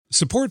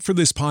Support for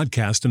this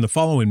podcast and the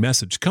following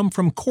message come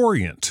from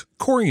Corient.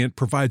 Corient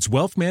provides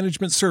wealth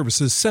management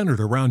services centered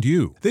around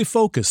you. They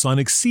focus on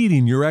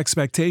exceeding your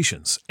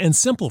expectations and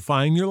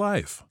simplifying your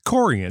life.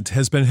 Corient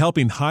has been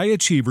helping high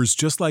achievers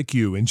just like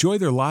you enjoy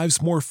their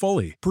lives more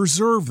fully,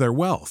 preserve their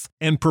wealth,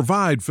 and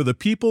provide for the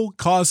people,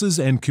 causes,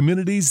 and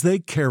communities they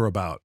care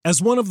about. As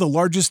one of the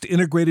largest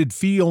integrated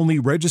fee-only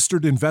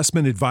registered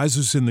investment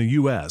advisors in the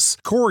U.S.,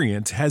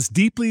 Corient has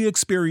deeply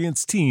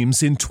experienced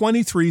teams in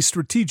 23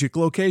 strategic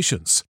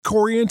locations.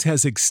 Corient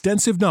has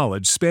extensive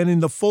knowledge spanning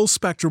the full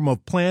spectrum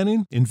of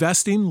planning,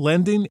 investing,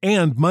 lending,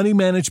 and money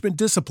management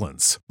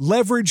disciplines.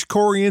 Leverage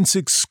Corient's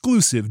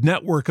exclusive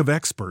network of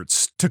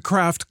experts to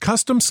craft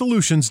custom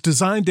solutions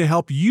designed to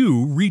help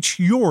you reach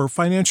your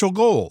financial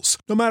goals,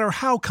 no matter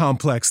how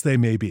complex they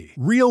may be.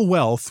 Real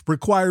wealth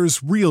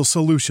requires real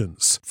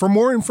solutions. For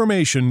more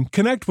information,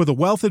 connect with a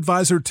wealth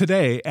advisor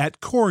today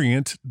at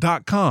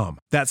Corient.com.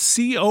 That's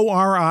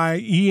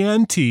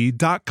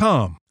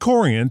Corient.com.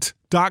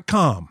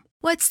 Corient.com.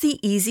 What's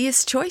the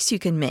easiest choice you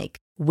can make?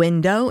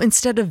 Window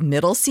instead of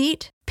middle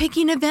seat?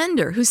 Picking a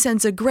vendor who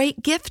sends a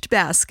great gift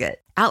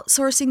basket?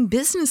 Outsourcing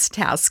business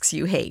tasks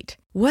you hate?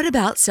 What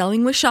about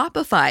selling with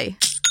Shopify?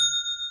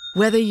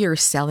 Whether you're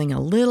selling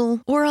a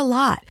little or a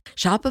lot,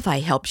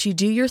 Shopify helps you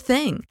do your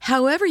thing,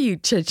 however you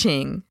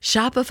cha-ching.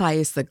 Shopify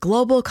is the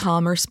global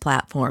commerce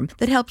platform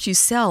that helps you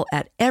sell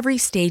at every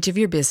stage of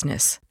your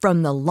business.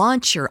 From the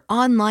launch your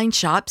online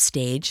shop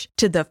stage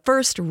to the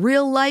first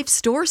real-life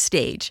store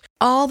stage,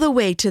 all the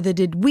way to the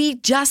did we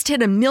just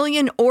hit 1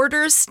 million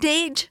orders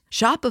stage.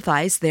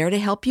 Shopify's there to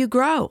help you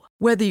grow.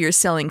 Whether you're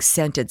selling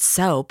scented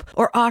soap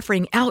or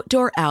offering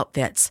outdoor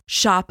outfits,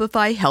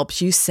 Shopify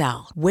helps you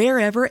sell.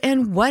 Wherever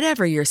and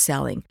whatever you're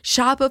selling,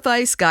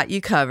 Shopify's got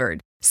you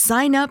covered.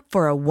 Sign up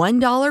for a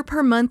 $1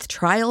 per month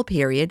trial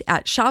period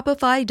at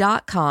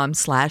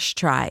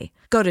shopify.com/try.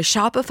 Go to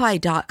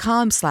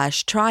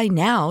shopify.com/try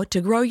now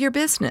to grow your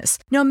business,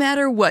 no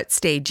matter what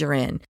stage you're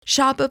in.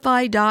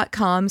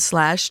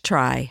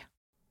 Shopify.com/try.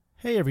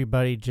 Hey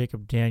everybody,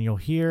 Jacob Daniel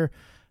here.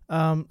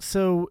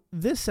 So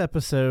this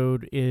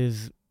episode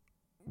is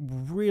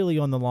really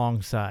on the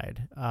long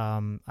side.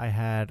 I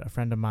had a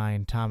friend of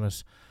mine,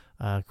 Thomas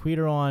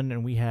Queter, on,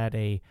 and we had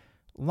a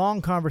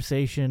long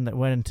conversation that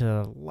went into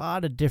a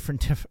lot of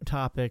different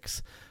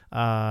topics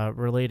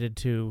related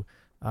to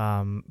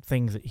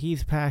things that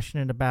he's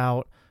passionate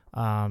about,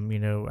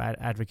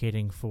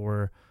 advocating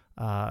for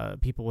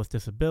people with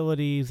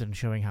disabilities and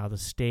showing how the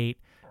state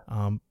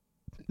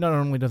not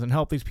only doesn't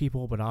help these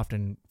people, but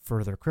often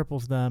further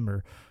cripples them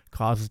or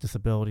causes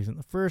disabilities in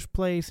the first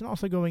place, and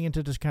also going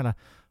into just kind of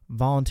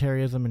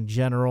voluntarism in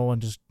general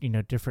and just,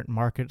 different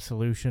market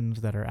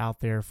solutions that are out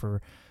there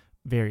for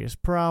various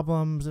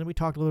problems. And we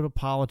talked a little bit of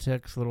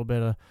politics, a little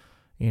bit of,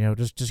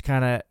 just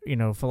kind of,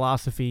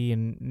 philosophy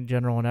in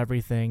general and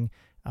everything.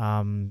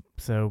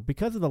 So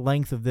because of the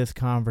length of this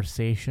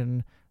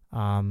conversation,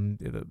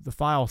 the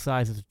file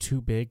size is too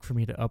big for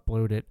me to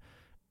upload it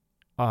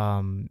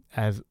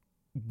as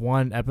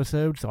one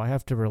episode, so I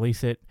have to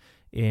release it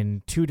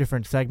in 2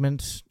 different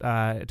segments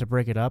to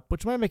break it up,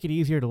 which might make it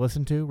easier to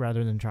listen to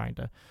rather than trying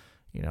to,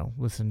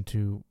 listen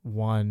to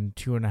one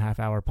 2.5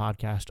 hour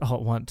podcast all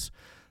at once.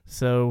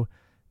 So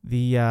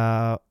the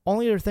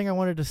only other thing I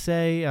wanted to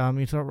say, I'm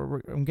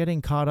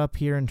getting caught up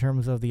here in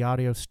terms of the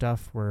audio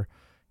stuff. We're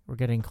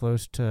getting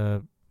close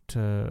to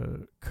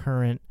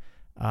current.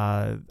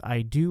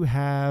 I do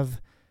have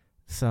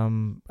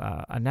some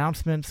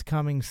announcements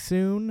coming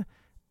soon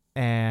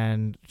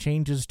and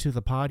changes to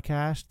the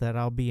podcast that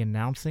I'll be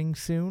announcing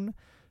soon.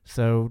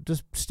 So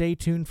just stay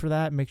tuned for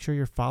that. Make sure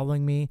you're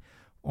following me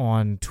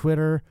on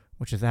Twitter,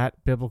 which is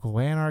at Biblical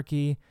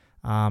Anarchy,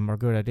 or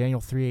go to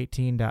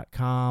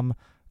Daniel318.com,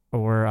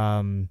 or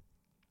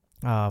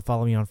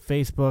follow me on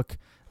Facebook,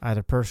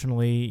 either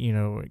personally,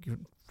 you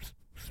can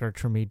search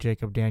for me,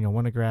 Jacob Daniel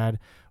Winograd,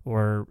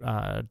 or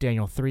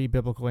Daniel3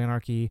 Biblical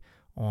Anarchy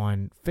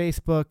on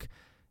Facebook.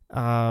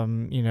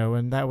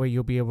 And that way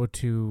you'll be able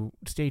to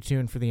stay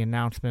tuned for the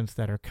announcements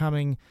that are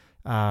coming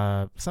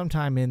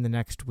sometime in the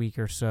next week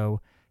or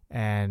so,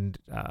 and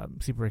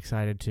super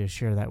excited to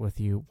share that with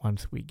you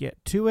once we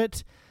get to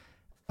it.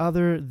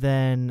 Other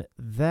than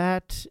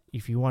that,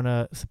 if you want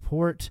to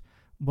support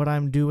what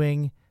I'm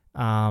doing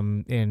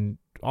in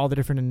all the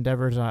different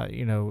endeavors,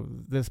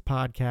 this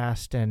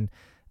podcast and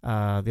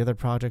the other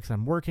projects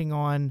I'm working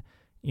on,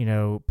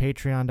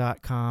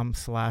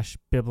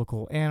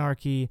 patreon.com/biblical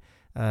anarchy.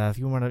 If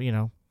you want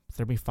to,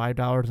 there'll be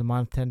 $5 a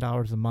month,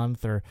 $10 a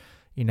month, or,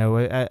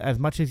 as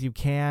much as you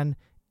can,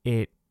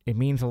 it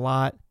means a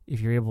lot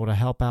if you're able to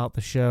help out the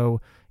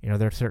show.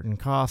 There are certain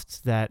costs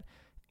that,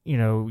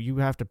 you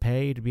have to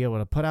pay to be able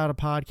to put out a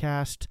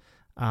podcast,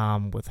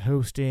 with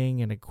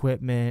hosting and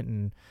equipment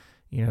and,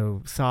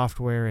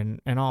 software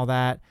and all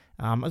that,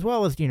 as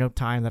well as,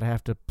 time that I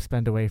have to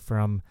spend away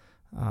from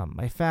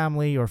my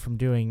family or from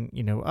doing,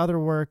 other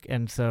work.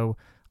 And so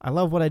I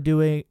love what I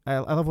do. I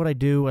love what I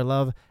do. I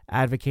love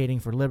advocating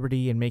for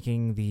liberty and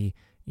making the,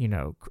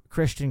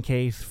 Christian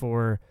case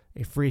for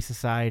a free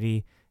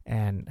society.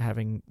 and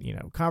having,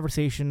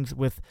 conversations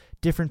with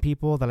different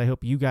people that I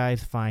hope you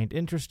guys find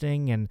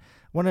interesting, and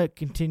want to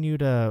continue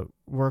to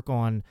work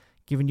on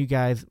giving you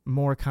guys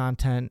more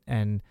content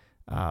and,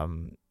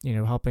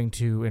 helping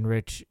to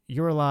enrich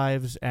your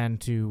lives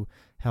and to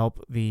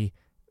help the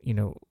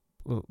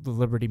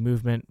liberty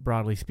movement,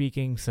 broadly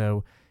speaking.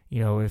 So,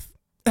 if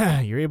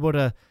you're able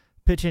to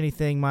pitch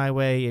anything my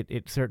way,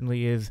 it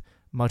certainly is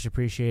much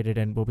appreciated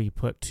and will be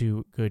put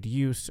to good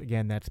use.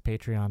 Again, that's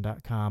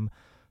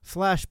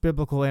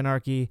patreon.com/biblical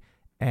anarchy.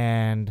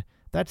 And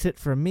that's it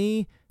from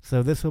me.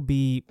 So this will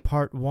be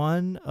part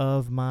 1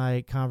 of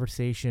my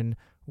conversation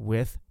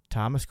with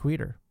Thomas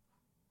Queter.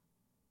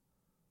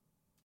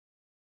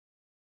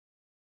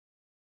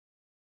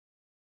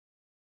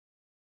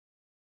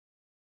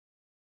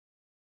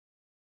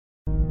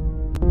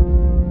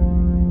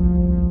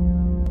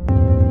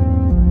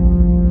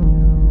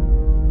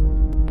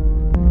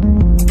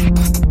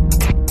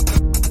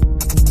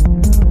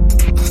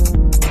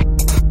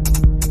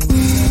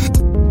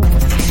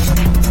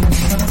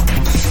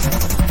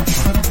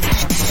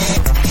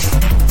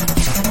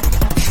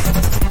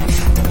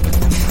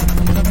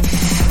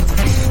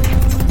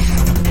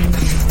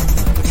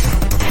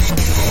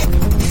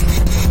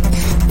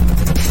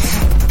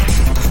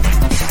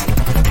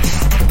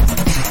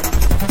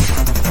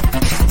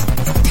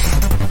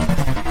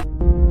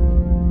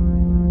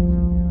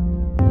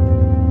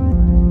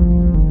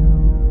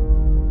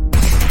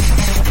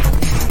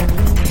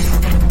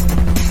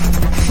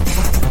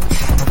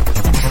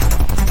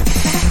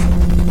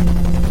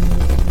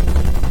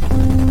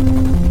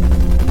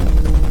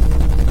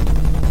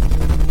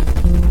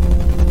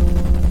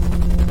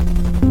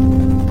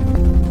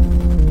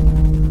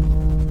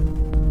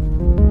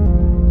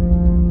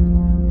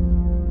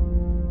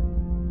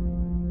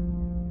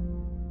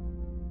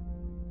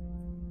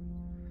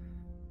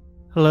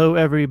 Hello,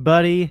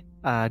 everybody.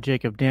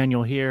 Jacob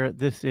Daniel here.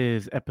 This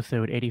is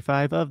episode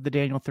 85 of the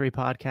Daniel 3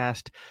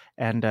 podcast.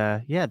 And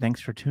thanks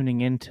for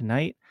tuning in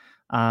tonight.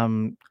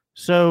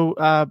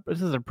 So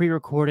this is a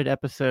pre-recorded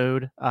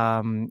episode,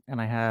 and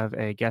I have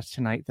a guest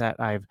tonight that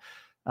I've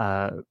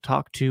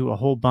talked to a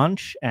whole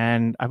bunch,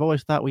 and I've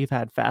always thought we've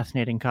had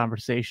fascinating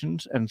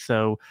conversations. And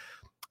so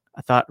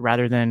I thought,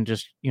 rather than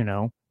just,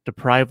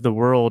 deprive the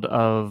world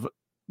of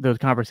those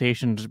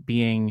conversations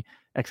being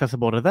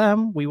accessible to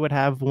them, we would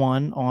have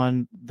one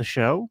on the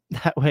show.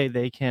 That way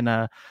they can,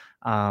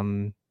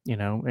 enjoy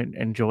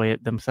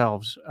it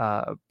themselves.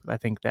 I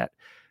think that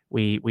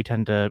we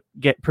tend to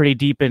get pretty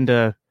deep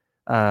into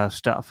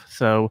stuff.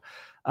 So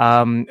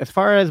as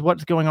far as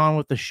what's going on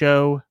with the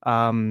show,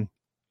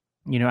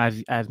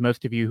 as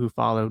most of you who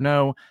follow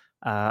know,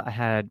 I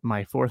had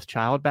my 4th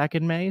child back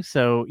in May.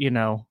 So,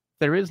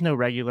 there is no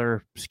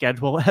regular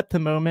schedule at the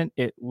moment.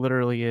 It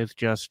literally is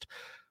just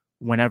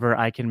whenever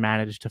I can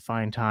manage to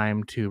find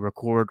time to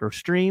record or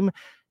stream,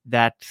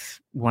 that's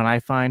when I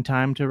find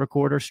time to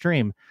record or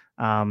stream.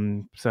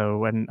 So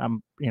when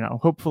I'm,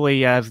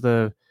 hopefully, as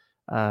the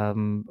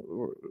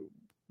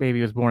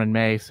baby was born in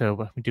May,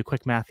 so we do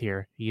quick math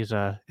here. He's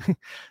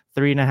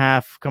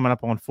 3.5, coming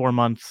up on 4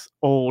 months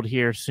old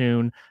here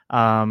soon.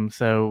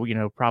 So,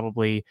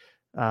 probably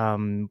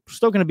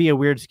still going to be a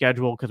weird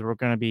schedule because we're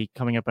going to be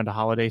coming up into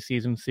holiday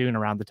season soon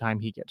around the time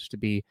he gets to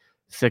be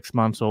 6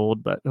 months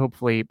old, but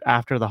hopefully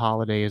after the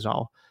holidays,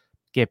 I'll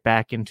get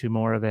back into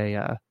more of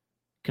a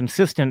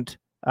consistent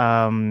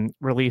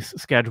release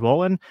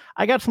schedule. And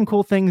I got some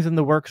cool things in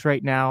the works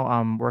right now.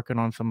 I'm working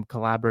on some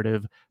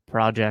collaborative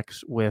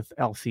projects with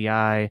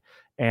LCI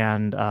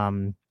and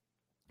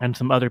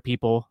some other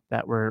people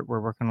that we're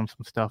working on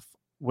some stuff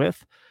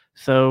with.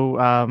 So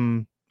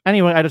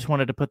anyway, I just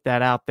wanted to put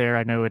that out there.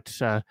 I know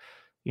it's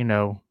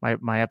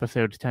my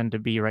episodes tend to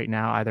be right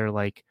now either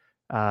like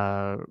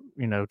 2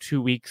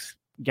 weeks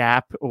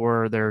gap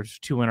or there's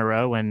 2 in a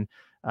row, and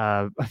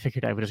I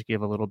figured I would just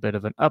give a little bit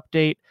of an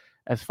update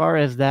as far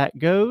as that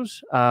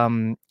goes.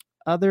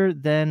 Other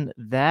than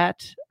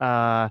that,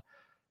 I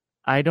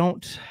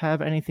don't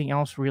have anything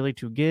else really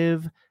to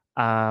give.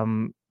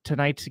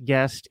 Tonight's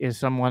guest is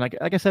someone,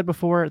 like I said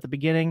before at the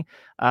beginning,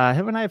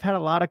 him and I have had a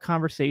lot of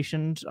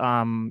conversations.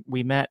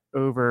 We met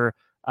over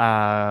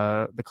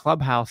the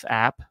Clubhouse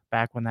app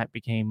back when that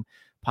became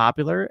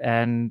popular,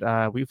 and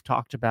we've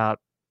talked about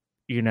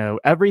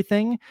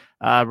everything,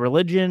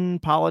 religion,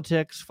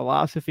 politics,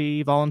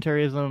 philosophy,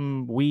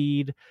 voluntarism,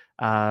 weed,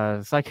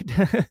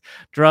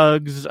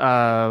 drugs,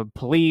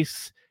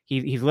 police.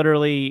 He's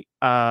literally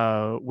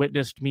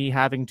witnessed me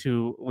having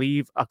to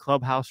leave a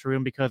Clubhouse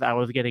room because I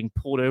was getting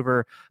pulled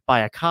over by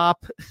a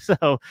cop.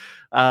 So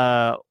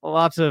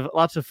lots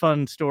of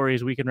fun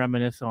stories we can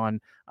reminisce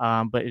on.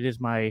 But it is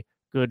my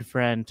good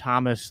friend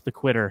Thomas the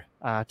Quitter.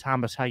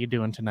 Thomas, how you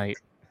doing tonight?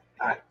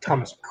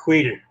 Thomas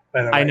Queter.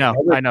 I know.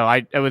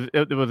 It was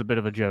a bit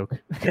of a joke.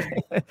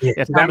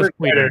 Yeah, Thomas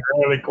Queter,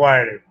 really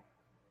quieter.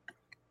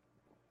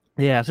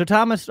 Yeah. So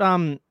Thomas,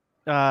 first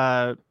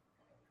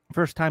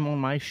time on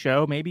my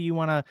show. Maybe you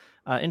want to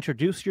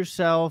introduce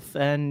yourself,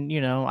 and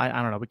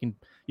I don't know. We can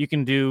you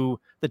can do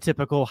the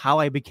typical how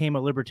I became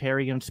a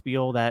libertarian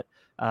spiel that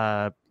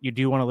you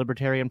do on a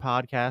libertarian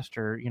podcast,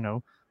 or,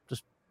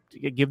 just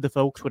give the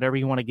folks whatever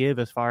you want to give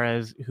as far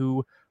as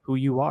who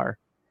you are.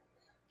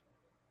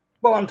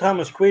 Well, I'm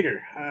Thomas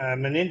Queter.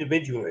 I'm an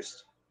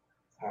individualist.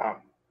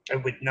 I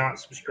would not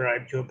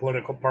subscribe to a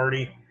political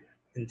party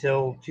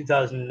until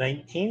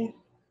 2019,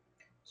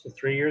 so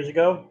 3 years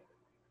ago.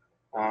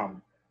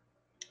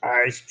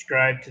 I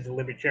subscribed to the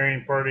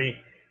Libertarian Party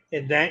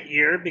in that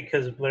year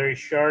because of Larry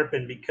Sharpe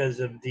and because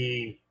of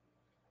the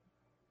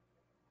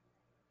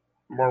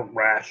more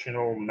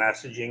rational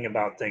messaging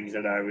about things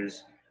that I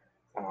was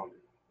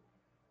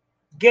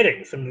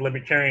getting from the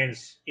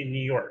libertarians in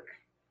New York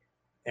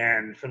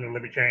and from the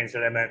libertarians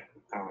that I met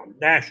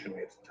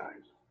nationally at the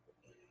time.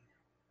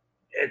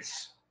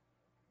 It's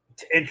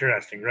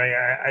interesting, right?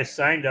 I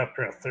signed up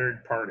for a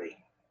third party.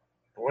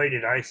 Boy,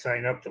 did I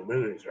sign up to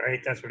lose,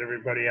 right? That's what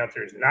everybody out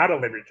there is not a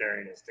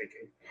libertarian is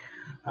thinking.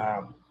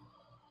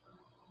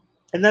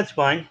 And that's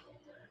fine.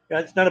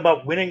 It's not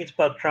about winning. It's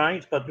about trying.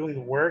 It's about doing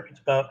the work.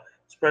 It's about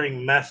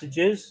spreading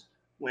messages.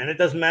 And it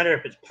doesn't matter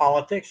if it's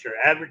politics or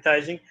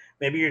advertising.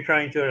 Maybe you're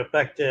trying to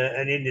affect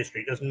an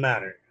industry. It doesn't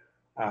matter.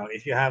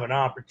 If you have an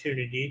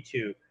opportunity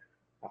to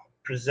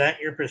present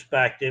your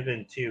perspective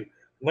and to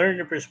learn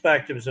the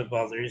perspectives of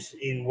others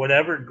in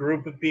whatever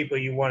group of people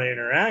you want to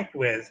interact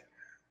with,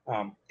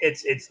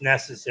 it's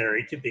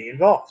necessary to be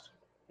involved.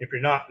 If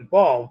you're not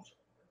involved,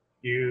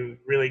 you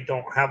really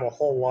don't have a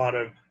whole lot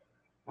of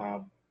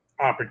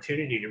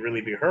opportunity to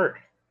really be heard.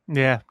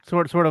 Yeah,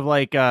 sort of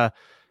like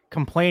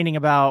complaining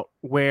about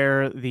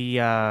where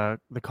the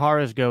car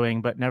is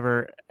going, but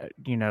never,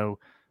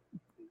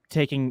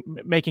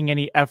 making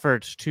any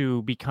efforts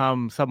to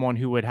become someone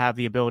who would have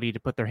the ability to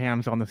put their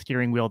hands on the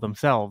steering wheel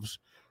themselves.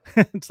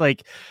 It's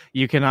like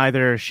you can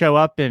either show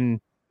up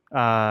and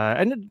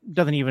it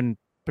doesn't even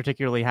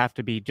particularly have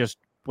to be just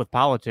with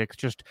politics,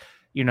 just,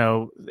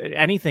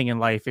 anything in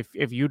life.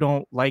 If you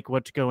don't like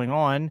what's going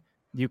on,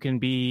 you can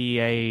be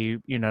a,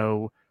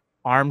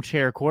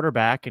 armchair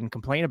quarterback and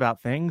complain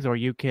about things, or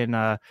you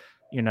can,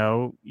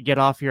 get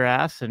off your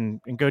ass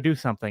and go do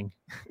something.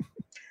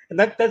 And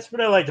that's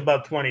what I liked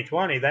about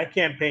 2020. That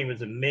campaign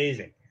was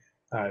amazing.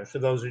 For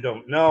those who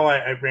don't know,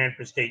 I ran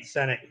for state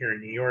senate here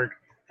in New York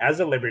as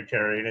a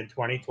libertarian in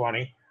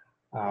 2020.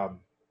 I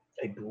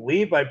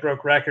believe I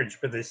broke records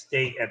for the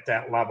state at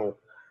that level.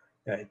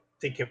 I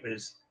think it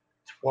was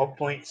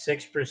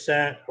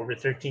 12.6%, over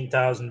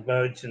 13,000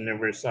 votes, and there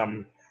were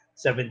some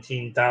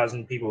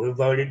 17,000 people who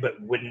voted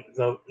but wouldn't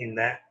vote in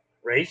that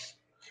race,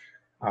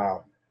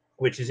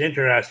 which is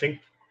interesting.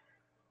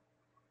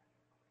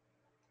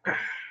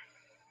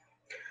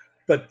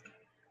 But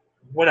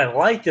what I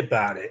liked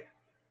about it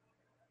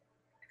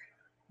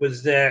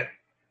was that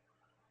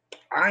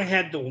I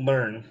had to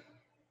learn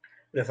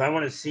that if I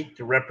want to seek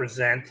to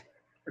represent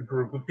a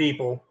group of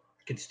people,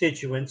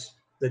 constituents,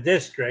 the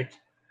district,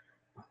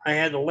 I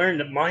had to learn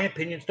that my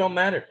opinions don't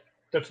matter.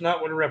 That's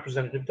not what a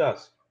representative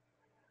does.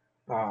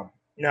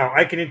 Now,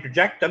 I can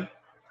interject them.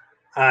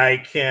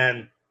 I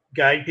can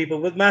guide people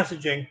with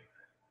messaging,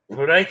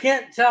 but I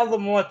can't tell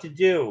them what to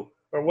do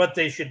or what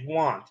they should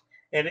want.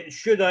 And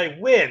should I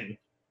win,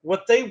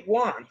 what they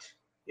want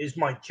is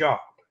my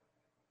job.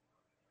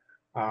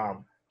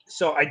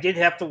 So I did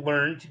have to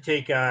learn to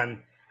take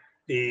on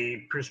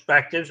the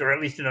perspectives, or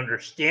at least an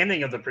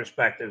understanding of the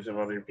perspectives of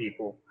other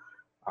people.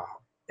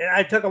 And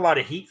I took a lot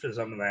of heat for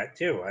some of that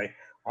too.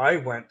 I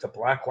went to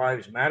Black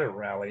Lives Matter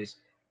rallies.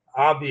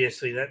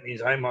 Obviously, that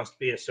means I must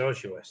be a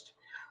socialist.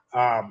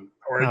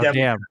 Or a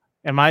damn.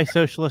 Am I a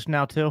socialist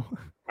now too?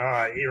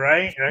 You're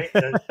right.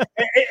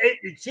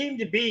 It seemed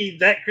to be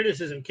that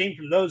criticism came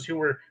from those who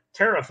were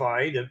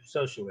terrified of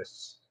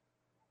socialists.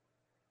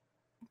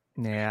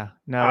 Yeah,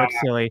 no, it's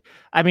silly.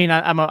 I mean,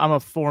 I'm a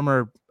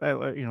former,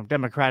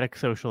 Democratic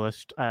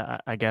socialist,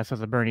 I guess,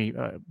 as a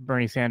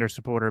Bernie Sanders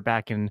supporter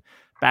back in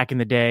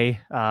the day.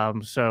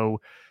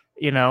 So,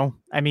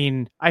 I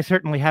mean, I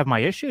certainly have my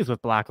issues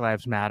with Black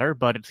Lives Matter,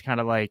 but it's kind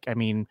of like, I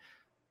mean,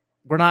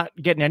 we're not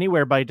getting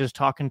anywhere by just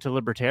talking to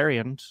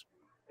libertarians.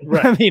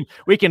 Right. I mean,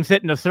 we can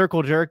sit in a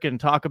circle jerk and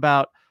talk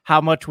about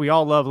how much we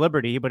all love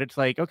liberty, but it's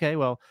like, okay,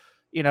 well,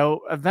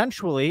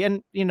 eventually,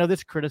 and,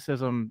 this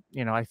criticism,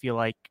 I feel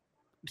like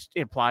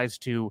it applies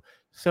to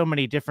so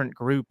many different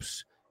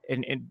groups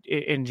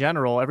in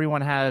general.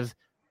 Everyone has,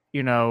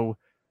 a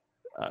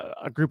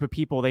group of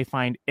people they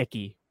find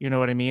icky. You know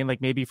what I mean? Like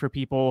maybe for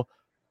people,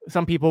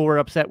 some people were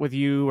upset with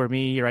you or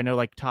me, or I know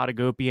like Todd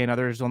Agopi and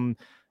others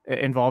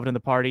involved in the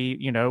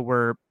party,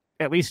 were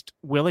at least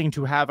willing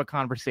to have a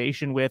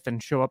conversation with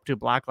and show up to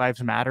Black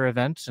Lives Matter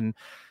events. And,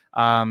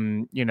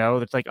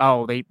 it's like,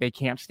 oh, they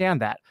can't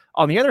stand that.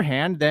 On the other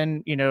hand,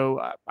 then,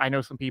 I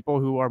know some people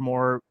who are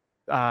more,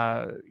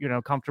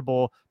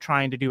 comfortable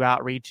trying to do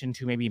outreach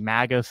into maybe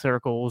MAGA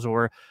circles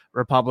or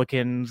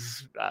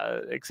Republicans,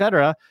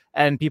 etc.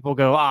 And people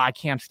go, oh, I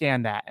can't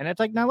stand that. And it's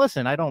like, now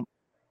listen, I don't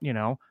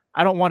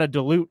want to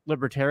dilute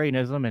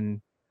libertarianism and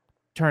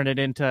turn it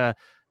into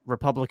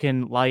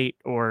Republican light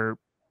or,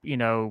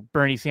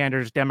 Bernie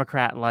Sanders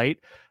Democrat light.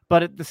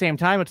 But at the same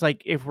time, it's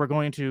like, if we're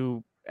going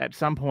to at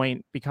some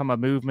point become a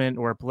movement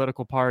or a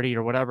political party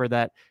or whatever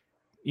that,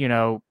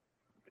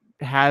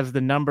 has the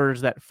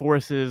numbers that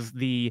forces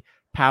the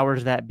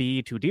powers that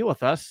be to deal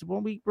with us,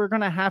 well, we're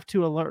going to have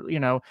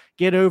to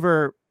get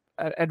over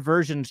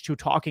aversions to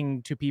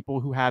talking to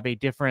people who have a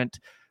different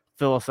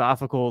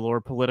philosophical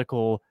or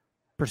political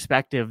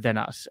perspective than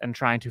us, and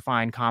trying to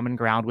find common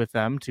ground with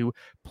them to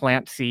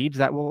plant seeds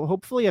that will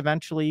hopefully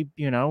eventually,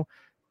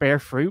 bear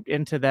fruit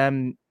into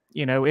them,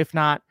 if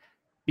not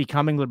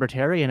becoming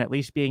libertarian, at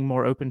least being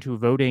more open to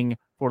voting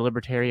for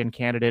libertarian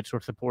candidates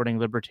or supporting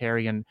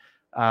libertarian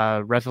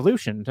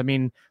resolutions. I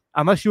mean,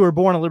 unless you were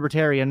born a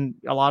libertarian,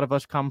 a lot of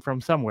us come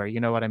from somewhere, you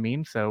know what I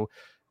mean? So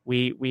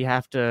we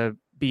have to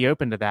be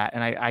open to that.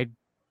 And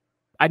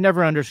I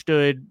never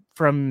understood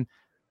from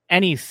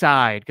any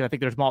side, because I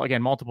think there's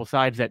multiple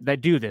sides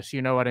that do this,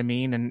 you know what I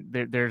mean? And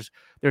there's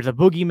a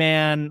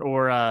boogeyman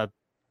or a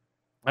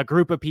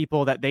group of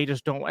people that they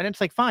just don't, and it's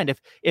like, fine,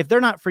 if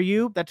they're not for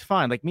you, that's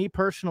fine. Like me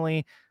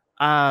personally,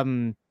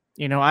 I've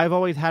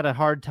always had a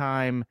hard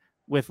time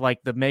with like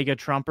the mega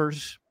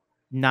Trumpers.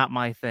 Not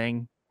my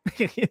thing.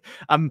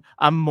 I'm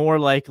more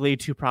likely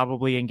to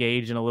probably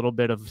engage in a little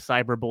bit of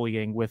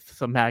cyberbullying with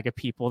some MAGA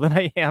people than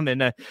I am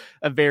in a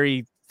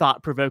very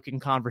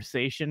thought-provoking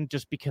conversation,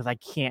 just because I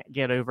can't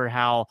get over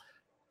how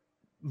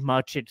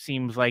much it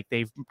seems like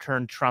they've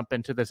turned Trump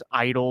into this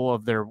idol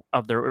of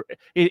their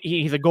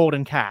he's a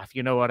golden calf,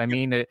 you know what I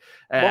mean?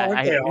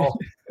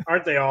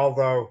 Aren't they all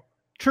though?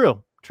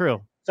 True.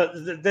 So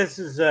this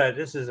is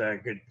a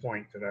good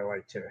point that I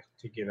like to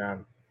get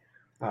on.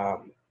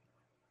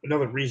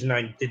 Another reason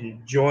I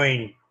didn't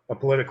join a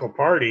political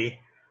party,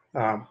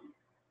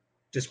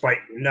 despite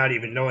not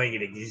even knowing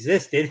it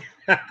existed,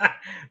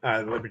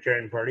 the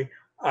Libertarian Party,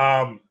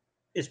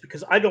 is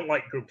because I don't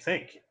like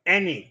groupthink.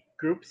 Any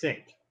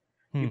groupthink.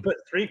 You put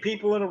three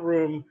people in a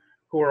room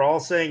who are all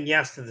saying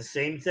yes to the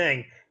same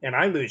thing, and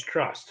I lose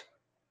trust.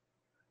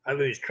 I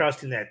lose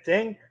trust in that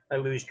thing. I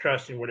lose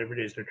trust in whatever it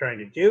is they're trying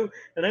to do,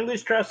 and I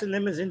lose trust in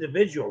them as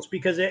individuals,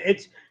 because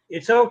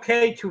it's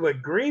okay to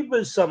agree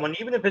with someone,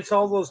 even if it's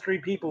all those three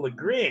people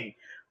agreeing.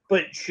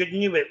 But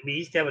shouldn't you at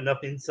least have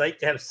enough insight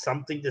to have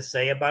something to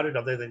say about it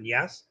other than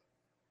yes?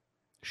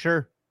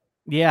 Sure.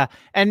 Yeah.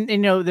 And,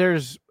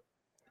 there's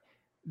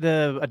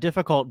a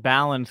difficult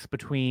balance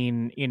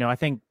between, I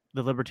think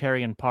the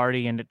Libertarian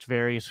Party and its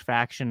various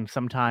factions,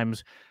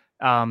 sometimes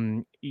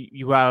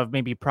you have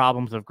maybe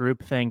problems of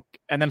groupthink,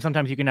 and then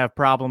sometimes you can have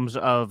problems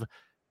of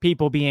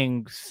people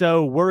being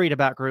so worried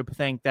about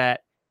groupthink that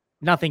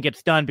nothing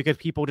gets done because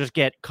people just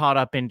get caught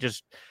up in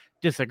just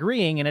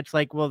disagreeing. And it's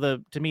like, well,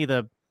 to me,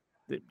 the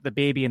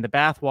baby in the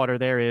bathwater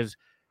there is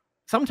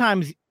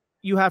sometimes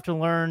you have to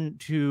learn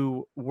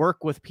to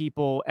work with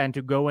people and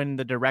to go in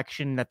the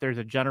direction that there's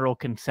a general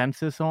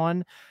consensus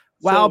on,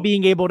 while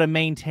being able to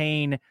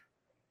maintain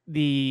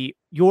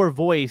your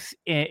voice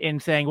in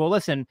saying, well,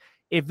 listen,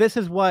 if this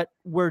is what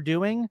we're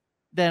doing,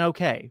 then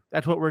okay,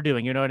 that's what we're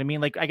doing. You know what I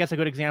mean? Like, I guess a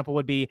good example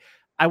would be,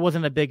 I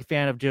wasn't a big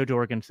fan of Jo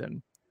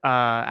Jorgensen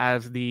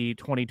as the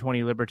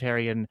 2020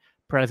 Libertarian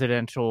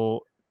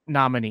presidential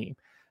nominee.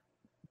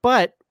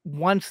 But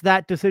once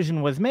that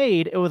decision was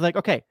made, it was like,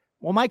 okay,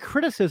 well, my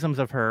criticisms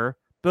of her,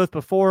 both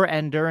before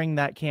and during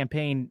that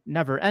campaign,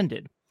 never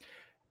ended.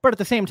 But at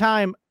the same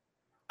time,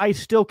 I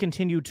still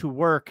continued to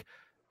work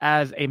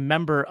as a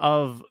member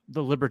of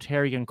the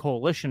Libertarian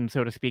Coalition,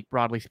 so to speak,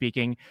 broadly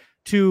speaking,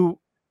 to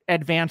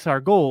advance our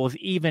goals,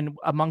 even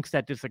amongst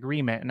that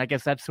disagreement. And I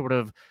guess that's sort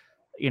of,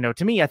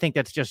 to me, I think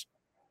that's just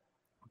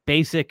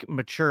basic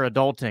mature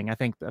adulting. I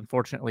think,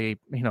 unfortunately,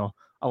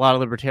 a lot of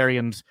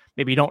libertarians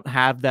maybe don't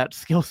have that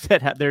skill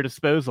set at their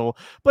disposal.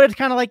 But it's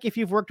kind of like if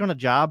you've worked on a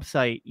job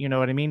site, you know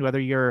what I mean? Whether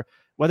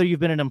you've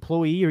been an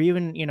employee, or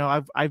even,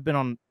 I've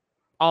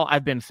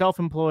been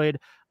self-employed,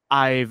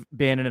 I've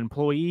been an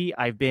employee,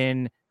 I've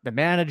been the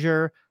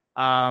manager,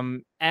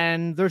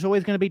 and there's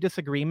always going to be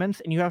disagreements,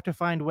 and you have to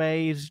find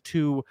ways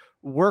to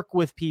work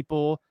with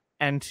people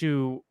and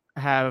to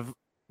have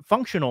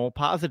functional,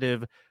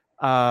 positive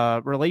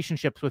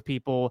relationships with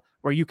people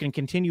where you can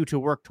continue to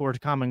work towards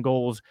common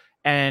goals,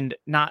 and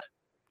not,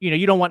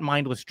 you don't want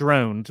mindless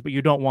drones, but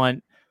you don't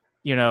want,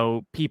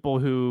 people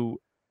who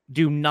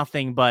do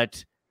nothing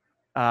but,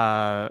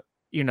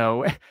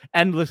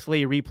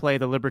 endlessly replay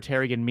the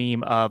libertarian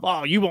meme of,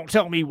 oh, you won't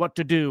tell me what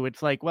to do.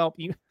 It's like, well,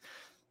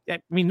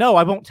 no,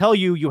 I won't tell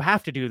you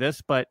have to do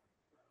this, but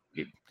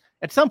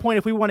at some point,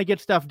 if we want to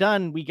get stuff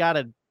done, we got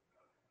to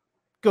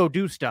go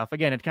do stuff.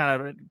 Again, it's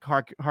kind of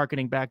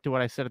harkening back to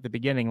what I said at the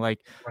beginning, like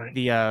right.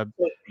 The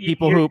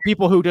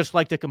people who just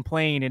like to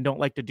complain and don't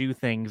like to do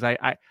things.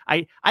 I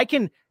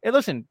can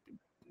listen.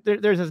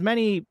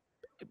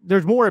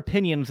 There's more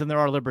opinions than there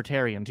are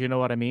libertarians. You know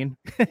what I mean?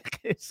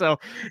 So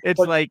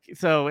it's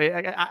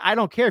I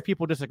don't care if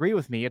people disagree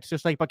with me. It's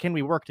just like, but can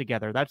we work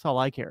together? That's all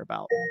I care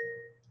about.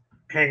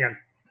 Hang on.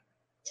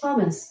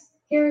 Thomas,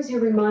 here is your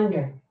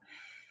reminder.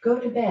 Go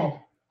to bed.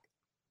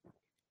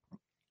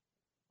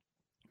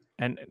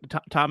 And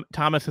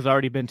Thomas has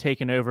already been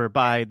taken over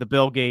by the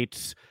Bill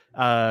Gates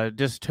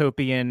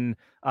dystopian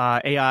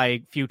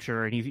AI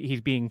future, and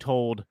he's being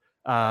told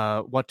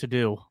what to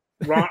do.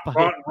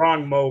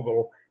 Wrong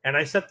mogul. And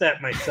I set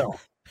that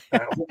myself.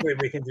 Hopefully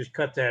we can just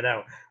cut that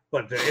out.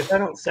 But if I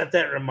don't set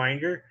that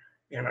reminder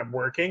and I'm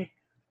working,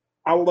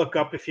 I'll look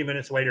up a few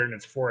minutes later and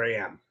it's 4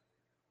 a.m.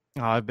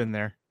 Oh, I've been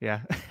there.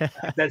 Yeah.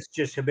 That's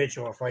just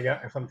habitual.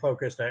 If I'm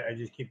focused, I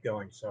just keep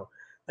going. So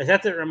I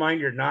set that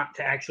reminder not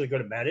to actually go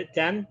to bed at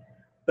 10,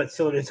 but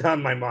so it's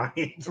on my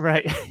mind.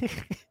 Right.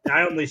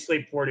 I only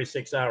sleep 4 to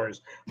 6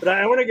 hours. But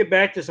I want to get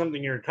back to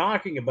something you were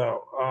talking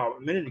about a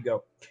minute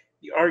ago,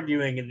 the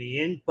arguing and the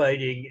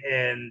infighting.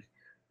 And,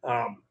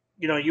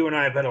 you and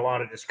I have had a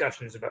lot of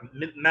discussions about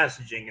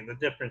messaging and the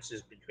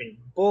differences between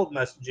bold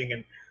messaging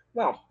and,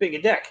 well, being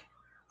a dick.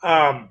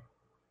 And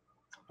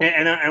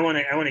I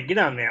want to get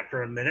on that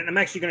for a minute. I'm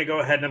actually going to go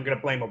ahead and I'm going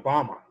to blame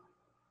Obama.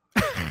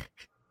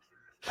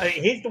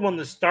 He's the one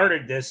that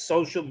started this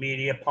social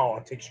media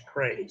politics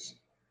craze.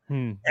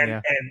 And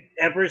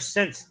ever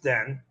since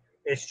then,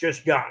 it's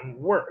just gotten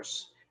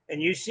worse.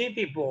 And you see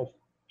people,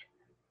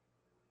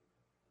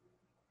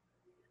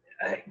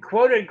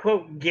 quote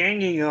unquote,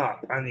 ganging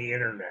up on the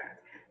internet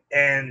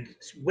and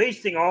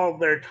wasting all of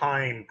their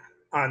time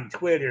on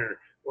Twitter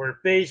or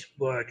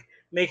Facebook,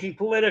 making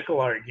political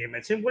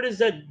arguments. And what is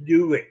that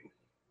doing?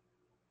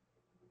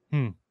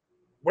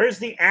 Where's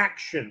the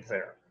action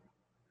there?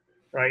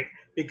 Right?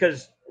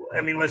 Because,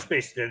 let's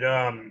face it,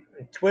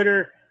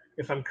 Twitter,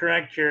 if I'm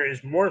correct here,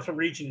 is more for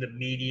reaching the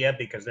media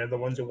because they're the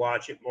ones who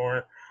watch it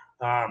more.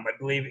 I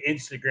believe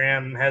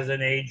Instagram has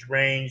an age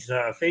range.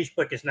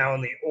 Facebook is now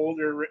in the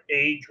older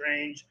age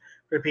range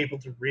for people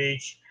to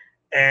reach.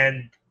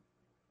 And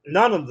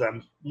none of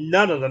them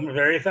are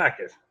very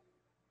effective.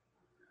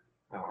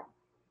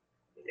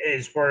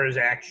 As far as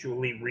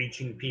actually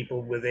reaching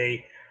people with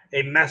a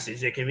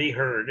message that can be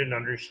heard and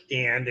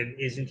understand and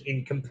isn't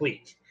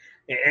incomplete.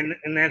 And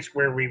that's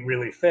where we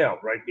really failed,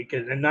 right?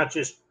 Because, and not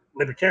just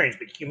libertarians,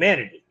 but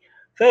humanity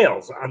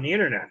fails on the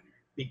internet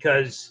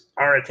because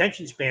our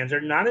attention spans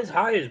are not as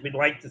high as we'd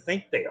like to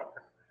think they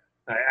are.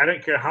 I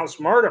don't care how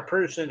smart a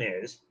person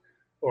is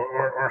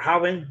or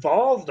how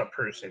involved a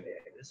person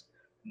is.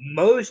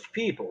 Most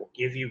people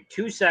give you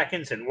 2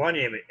 seconds and one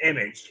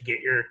image to get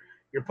your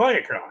point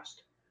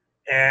across.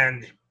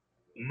 And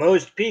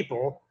most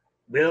people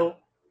will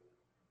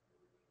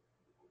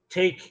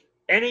take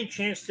any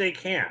chance they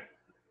can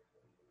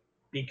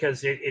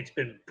because it's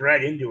been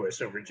bred into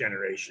us over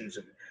generations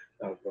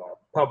of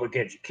public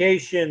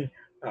education,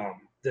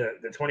 the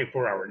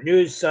 24-hour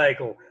news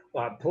cycle,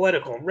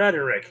 political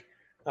rhetoric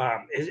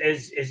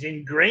is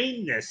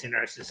ingrained this in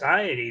our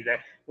society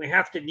that we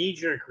have to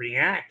knee-jerk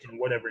react in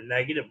whatever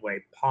negative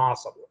way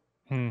possible.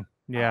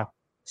 Yeah.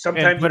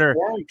 Sometimes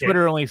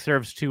Twitter only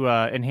serves to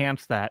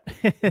enhance that.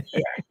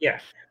 Yeah.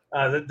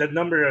 The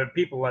number of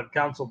people I've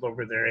counseled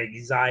over their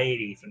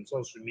anxiety from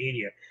social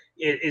media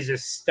is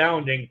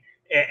astounding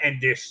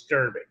and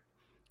disturbing.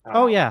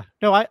 Oh, yeah.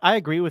 No, I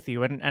agree with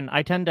you. And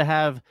I tend to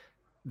have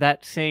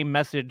that same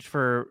message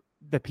for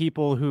the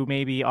people who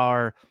maybe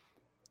are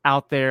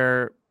out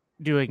there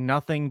doing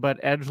nothing but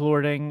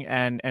edgelording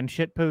and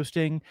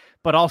shitposting,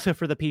 but also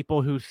for the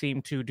people who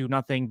seem to do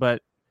nothing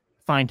but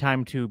find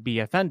time to be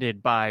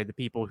offended by the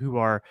people who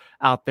are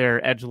out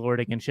there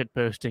edgelording and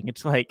shitposting.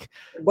 It's like,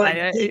 but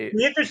the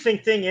interesting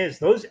thing is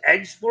those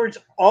edgelords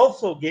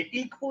also get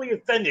equally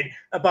offended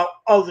about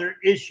other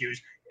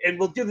issues and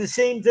will do the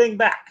same thing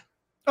back.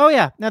 Oh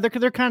yeah, now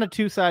they're kind of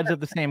two sides of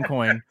the same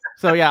coin.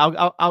 So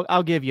yeah,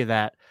 I'll give you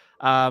that.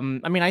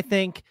 I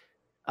think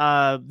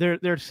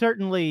there's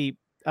certainly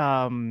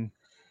a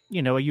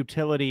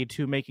utility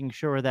to making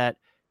sure that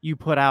you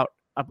put out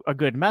a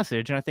good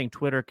message, and I think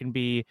Twitter can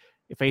be,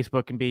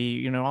 Facebook can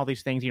be, all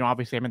these things.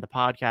 Obviously I'm in the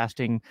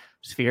podcasting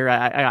sphere.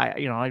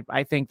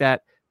 I think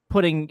that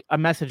putting a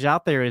message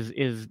out there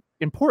is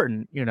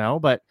important,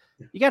 but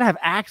you got to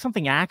have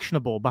something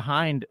actionable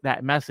behind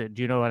that message.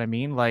 You know what I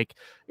mean? Like,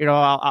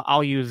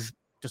 I'll use,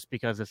 just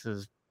because this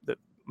is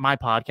my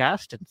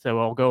podcast, and so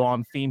I'll go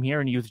on theme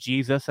here and use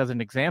Jesus as an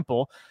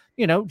example.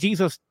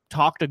 Jesus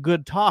talked a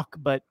good talk,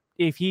 but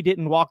if he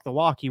didn't walk the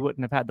walk, he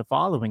wouldn't have had the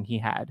following he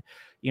had.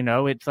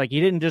 It's like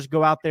he didn't just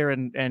go out there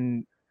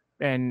and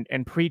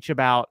preach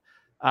about,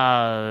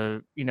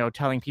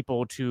 telling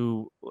people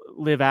to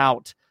live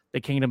out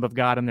the kingdom of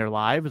God in their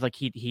lives. Like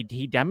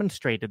he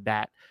demonstrated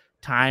that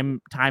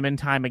time and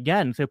time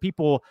again. So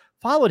people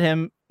followed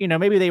him.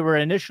 Maybe they were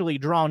initially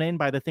drawn in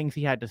by the things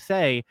he had to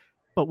say,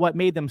 but what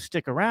made them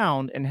stick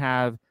around and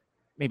have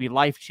maybe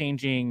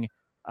life-changing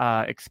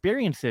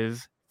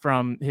experiences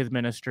from his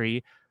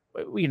ministry,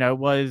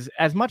 was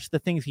as much the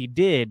things he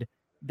did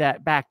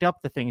that backed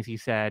up the things he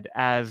said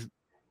as,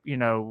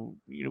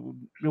 it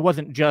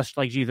wasn't just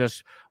like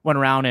Jesus went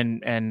around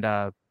and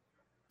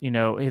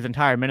his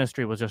entire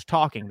ministry was just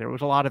talking. There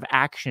was a lot of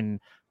action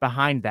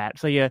behind that.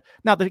 So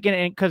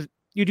because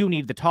you do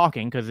need the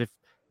talking, because if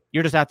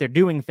you're just out there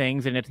doing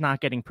things and it's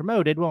not getting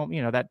promoted, well,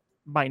 that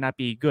might not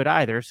be good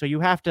either. So you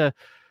have to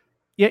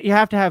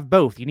have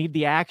both. You need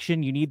the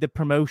action, you need the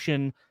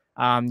promotion,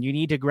 you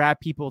need to grab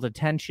people's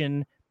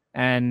attention,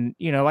 And,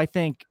 I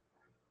think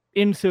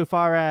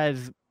insofar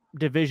as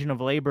division of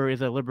labor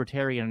is a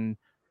libertarian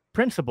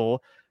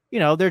principle,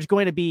 there's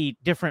going to be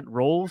different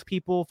roles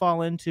people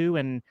fall into.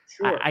 And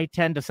Sure. I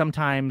tend to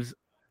sometimes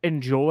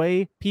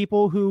enjoy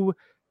people who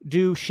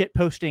do shit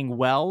posting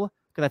well,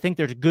 because I think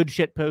there's good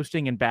shit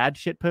posting and bad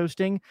shit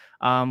posting.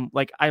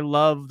 Like, I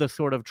love the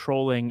sort of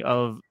trolling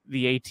of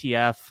the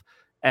ATF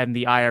and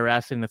the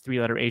IRS and the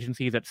three-letter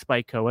agency that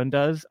Spike Cohen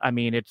does. I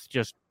mean, it's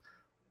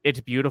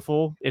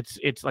beautiful.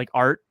 It's like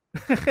art.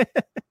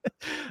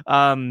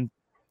 Then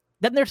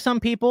there's some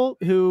people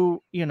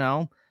who,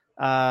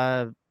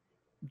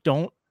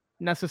 don't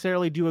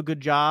necessarily do a good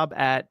job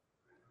at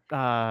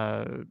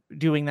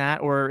doing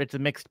that, or it's a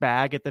mixed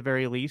bag at the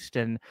very least.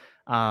 And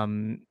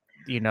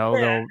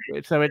they'll,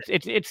 so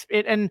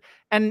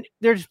and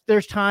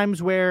there's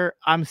times where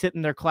I'm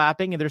sitting there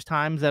clapping, and there's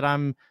times that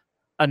I'm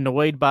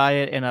annoyed by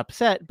it and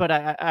upset, but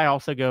I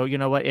also go, you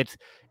know what, it's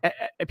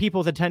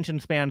people's attention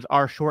spans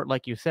are short,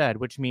 like you said,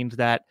 which means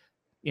that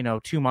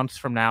 2 months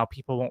from now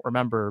people won't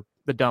remember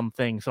the dumb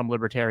thing some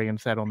libertarian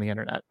said on the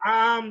internet.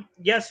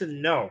 Yes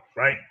and no,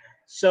 right?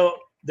 So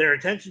their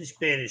attention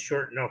span is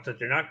short enough that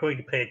they're not going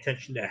to pay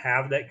attention to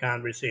have that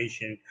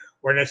conversation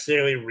or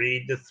necessarily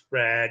read the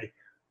thread.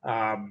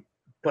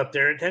 But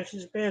their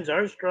attention spans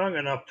are strong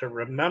enough to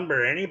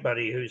remember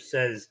anybody who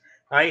says,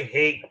 I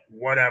hate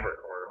whatever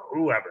or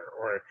whoever,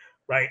 or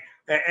right.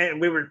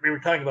 And we were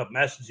talking about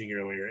messaging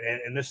earlier,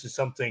 and this is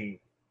something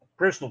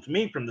personal to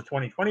me from the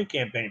 2020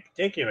 campaign in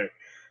particular. I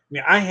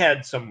mean, I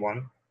had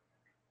someone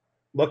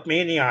look me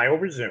in the eye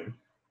over Zoom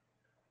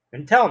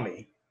and tell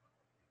me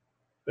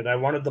that I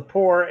wanted the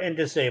poor and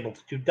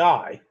disabled to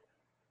die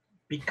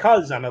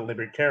because I'm a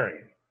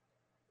libertarian.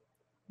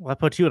 Well, that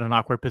puts you in an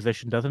awkward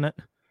position, doesn't it?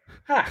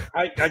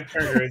 I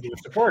turned her into a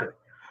supporter.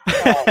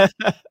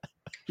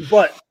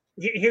 But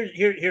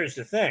here's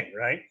the thing,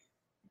 right?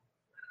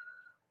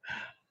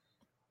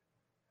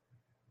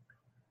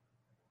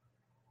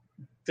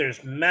 There's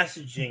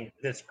messaging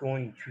that's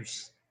going to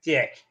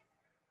stick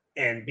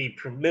and be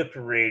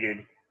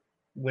proliferated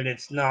when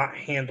it's not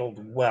handled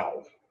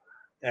well.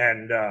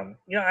 And,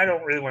 I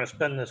don't really want to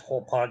spend this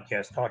whole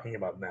podcast talking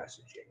about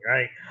messaging,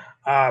 right?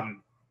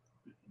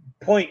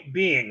 Point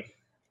being,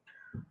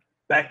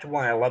 back to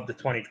why I love the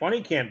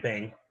 2020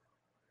 campaign,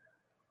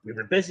 we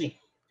were busy.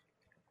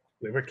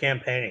 We were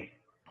campaigning.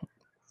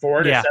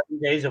 4 to 7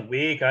 days a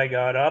week, I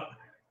got up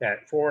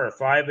at 4 or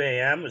 5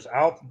 a.m., was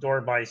out the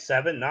door by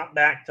 7, not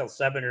back till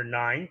 7 or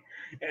 9,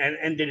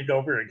 and did it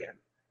over again.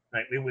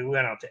 Right? We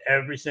went out to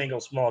every single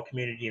small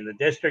community in the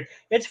district.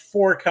 It's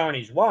 4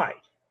 counties wide.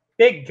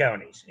 Big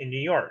counties in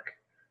New York,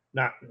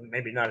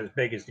 maybe not as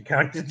big as the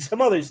counties in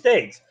some other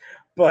states,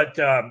 but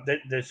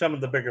there's some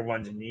of the bigger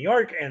ones in New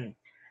York, and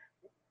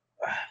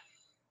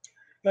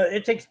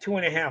it takes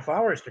 2.5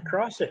 hours to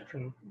cross it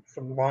from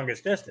the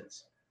longest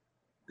distance,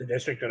 the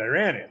district that I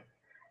ran in.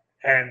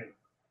 And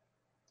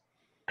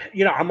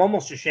I'm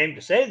almost ashamed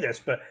to say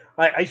this, but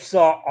I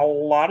saw a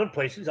lot of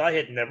places I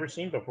had never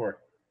seen before,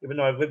 even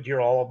though I've lived here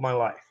all of my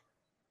life.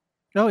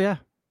 Oh yeah.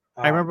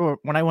 I remember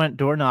when I went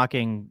door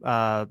knocking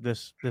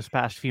this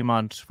past few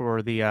months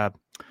for the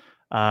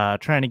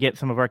trying to get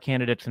some of our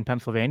candidates in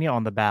Pennsylvania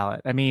on the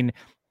ballot. I mean,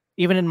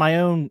 even in my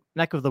own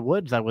neck of the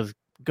woods, I was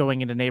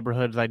going into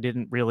neighborhoods I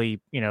didn't really,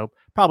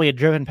 probably had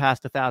driven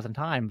past 1,000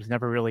 times,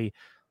 never really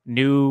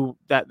knew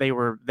that they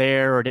were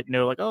there, or didn't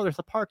know, like, oh, there's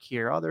a park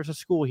here, oh, there's a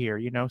school here,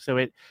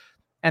 so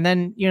and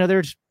then,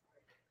 there's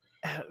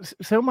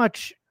so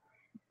much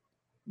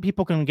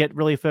people can get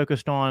really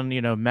focused on,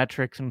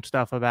 metrics and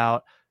stuff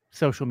about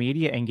social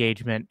media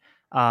engagement.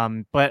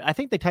 But I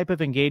think the type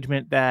of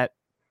engagement that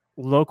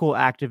local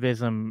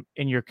activism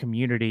in your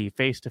community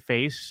face to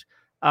face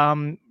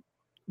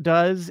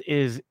does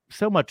is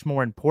so much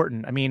more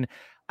important. I mean,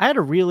 I had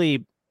a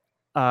really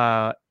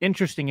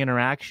interesting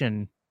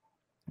interaction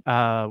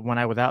when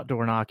I was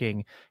outdoor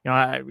knocking.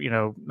 I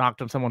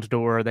knocked on someone's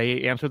door.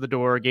 They answered the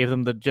door, gave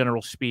them the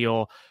general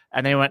spiel,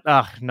 and they went,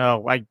 "Oh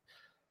no,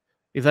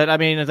 it's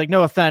like,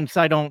 no offense,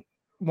 I don't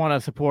want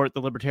to support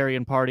the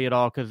Libertarian Party at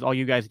all, because all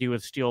you guys do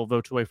is steal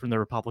votes away from the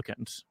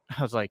Republicans."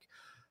 I was like,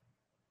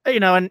 a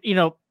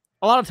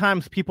lot of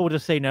times people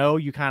just say no.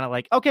 You kind of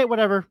like, okay,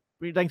 whatever.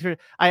 Thanks for.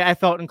 I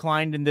felt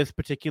inclined in this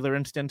particular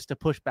instance to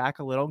push back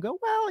a little and go,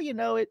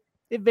 well,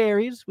 it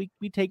varies.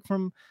 We take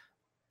from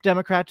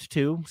Democrats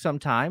too.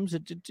 Sometimes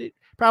it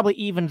probably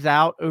evens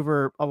out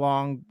over a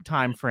long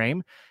time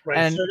frame. Right.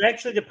 And so it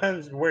actually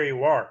depends on where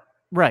you are.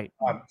 Right.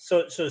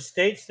 So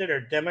states that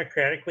are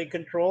democratically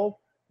controlled,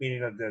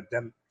 meaning that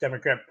the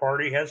Democrat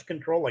Party has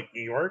control, like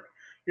New York,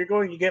 you're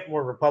going to get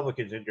more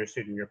Republicans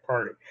interested in your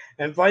party,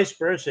 and vice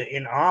versa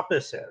in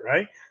opposite,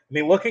 right? I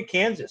mean, look at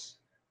Kansas.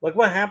 Look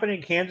what happened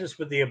in Kansas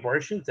with the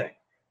abortion thing,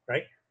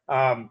 right?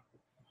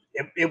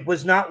 It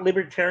was not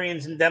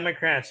libertarians and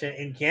Democrats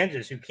in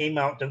Kansas who came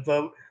out to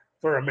vote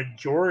for a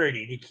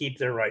majority to keep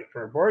their right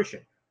for abortion.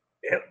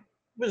 It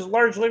was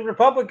largely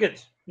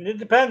Republicans and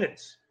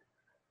independents.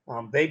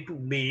 They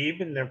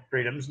believe in their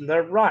freedoms and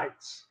their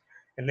rights.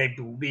 and they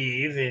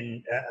believe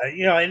in,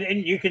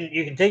 and you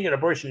can take an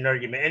abortion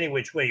argument any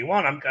which way you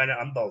want. I'm kind of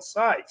on both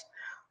sides.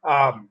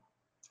 Um,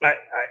 I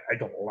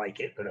don't like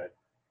it, but I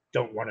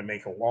don't want to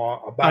make a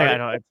law about it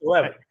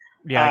whatsoever.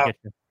 I get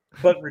you.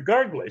 But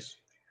regardless,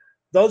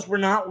 those were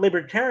not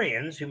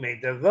libertarians who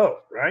made the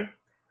vote, right?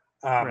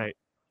 Right.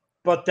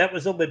 But that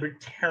was a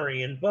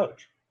libertarian vote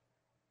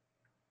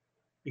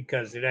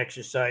because it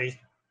exercised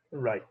the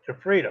right to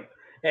freedom.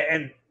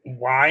 And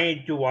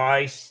why do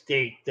I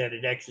state that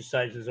it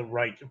exercises a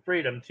right to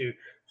freedom to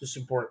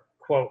support,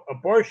 quote,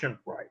 abortion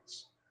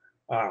rights?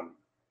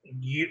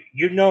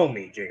 You know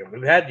me, Jacob.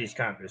 We've had these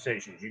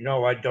conversations. You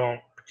know I don't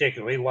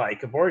particularly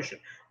like abortion,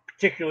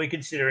 particularly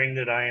considering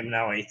that I am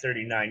now a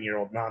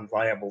 39-year-old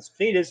non-viable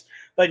fetus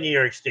by New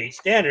York State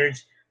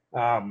standards.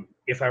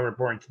 If I were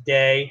born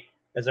today,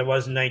 as I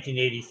was in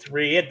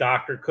 1983, a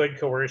doctor could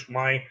coerce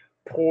my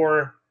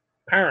poor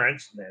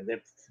parents,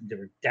 they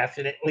were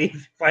definitely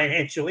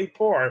financially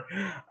poor,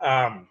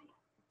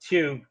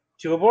 to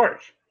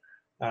abort.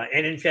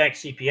 And in fact,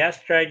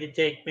 CPS tried to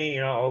take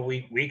me,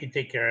 we can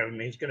take care of him.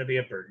 He's going to be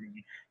a burden.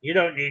 You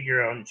don't need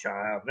your own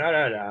child.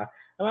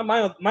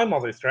 My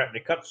mother threatened to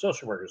cut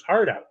social workers'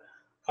 heart out.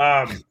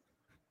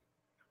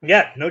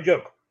 Yeah, no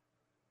joke.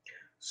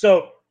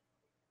 So,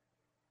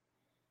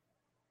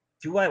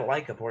 do I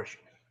like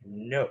abortion?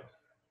 No.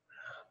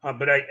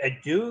 But I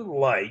do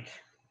like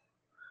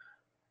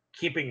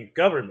keeping a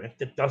government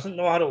that doesn't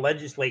know how to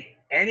legislate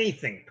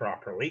anything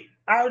properly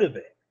out of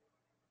it.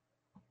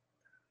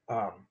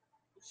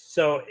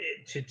 So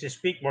to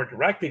speak more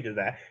directly to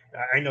that,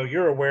 I know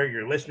you're aware,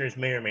 your listeners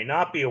may or may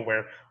not be aware.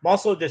 I'm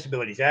also a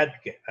disabilities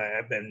advocate.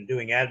 I've been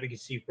doing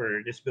advocacy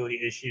for disability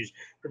issues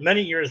for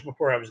many years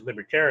before I was a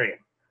libertarian.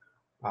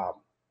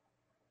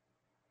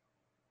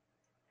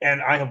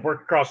 And I have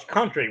worked across the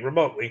country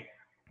remotely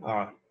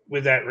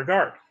with that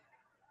regard.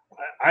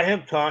 I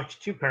have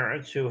talked to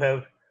parents who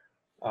have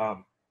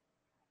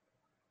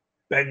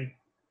been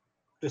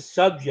the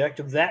subject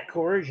of that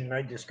coercion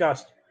I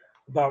discussed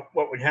about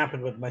what would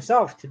happen with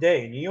myself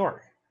today in New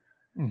York.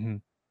 Mm-hmm.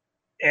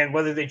 And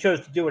whether they chose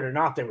to do it or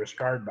not, they were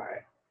scarred by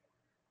it.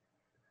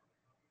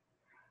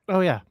 Oh,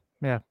 yeah.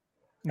 Yeah.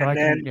 No,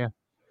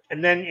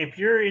 and then if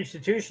you're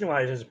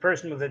institutionalized as a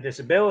person with a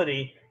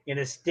disability in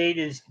a state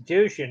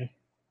institution,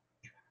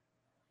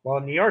 well,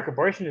 in New York,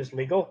 abortion is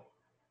legal.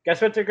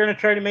 Guess what they're going to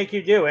try to make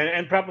you do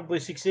and probably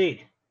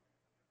succeed?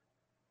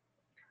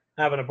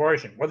 Have an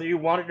abortion, whether you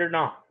want it or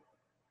not,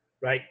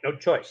 right? No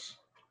choice.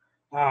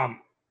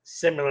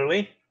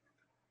 Similarly,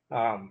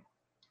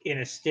 in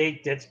a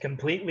state that's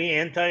completely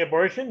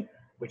anti-abortion,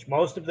 which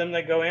most of them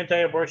that go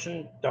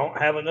anti-abortion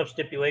don't have enough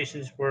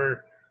stipulations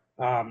for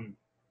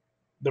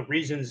the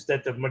reasons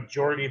that the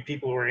majority of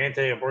people who are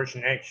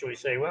anti-abortion actually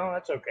say, well,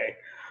 that's okay.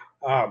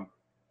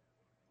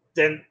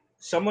 Then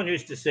someone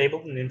who's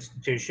disabled in an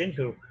institution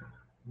who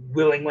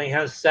willingly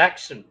has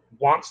sex and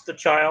wants the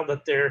child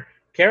that they're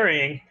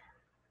carrying,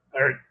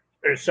 or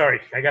sorry,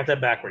 I got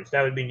that backwards.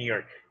 That would be New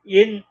York.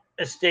 In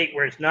a state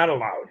where it's not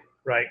allowed,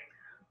 right?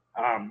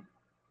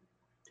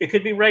 It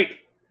could be rape.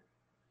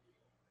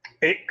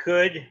 It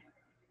could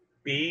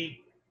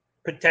be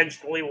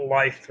potentially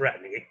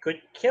life-threatening. It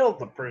could kill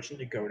the person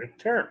to go to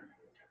term.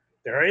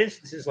 There are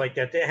instances like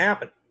that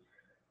happen.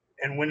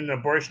 And when an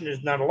abortion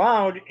is not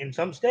allowed in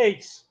some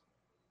states,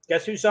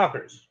 guess who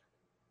suffers?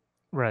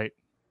 Right.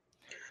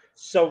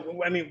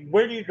 So, I mean,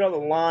 where do you draw the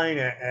line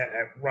at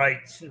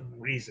rights and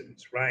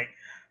reasons, right?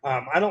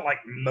 I don't like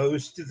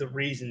most of the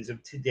reasons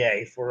of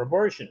today for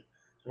abortion.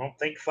 I don't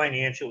think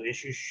financial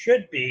issues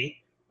should be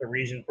a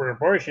reason for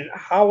abortion.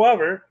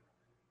 However,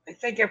 I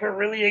think if we're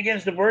really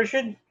against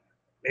abortion,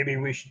 maybe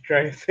we should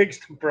try to fix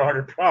the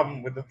broader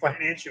problem with the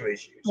financial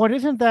issues. What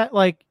isn't that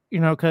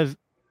because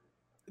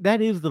that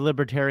is the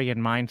libertarian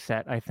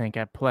mindset, I think,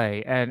 at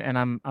play, and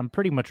I'm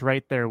pretty much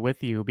right there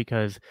with you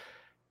because,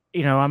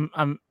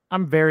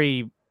 I'm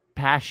very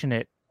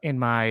passionate in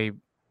my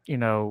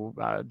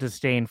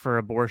disdain for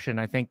abortion.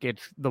 I think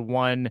it's the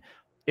one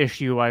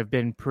issue I've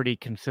been pretty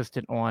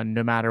consistent on,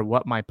 no matter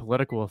what my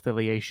political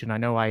affiliation. I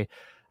know I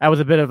was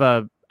a bit of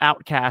a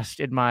outcast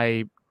in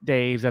my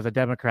days as a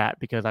Democrat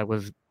because I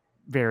was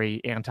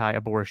very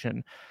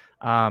anti-abortion.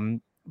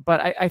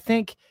 But I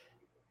think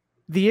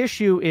the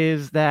issue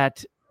is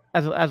that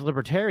as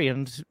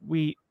libertarians,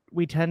 we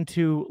tend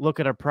to look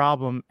at a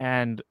problem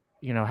and,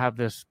 have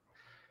this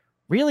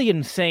really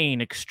insane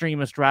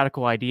extremist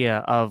radical idea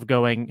of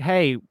going,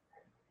 hey,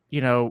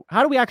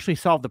 how do we actually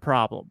solve the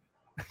problem?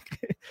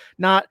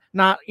 not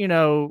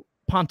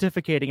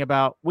pontificating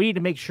about, we need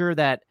to make sure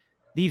that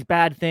these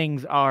bad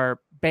things are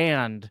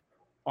banned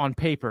on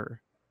paper,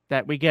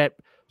 that we get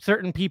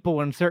certain people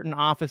in certain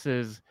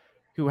offices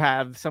who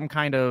have some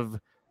kind of,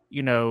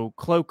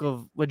 cloak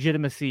of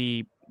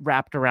legitimacy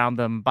wrapped around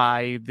them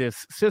by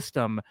this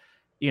system.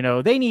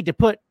 They need to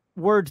put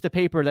words to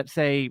paper that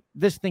say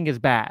this thing is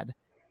bad.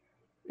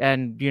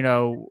 And,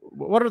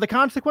 what are the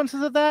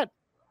consequences of that?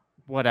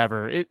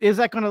 Whatever. Is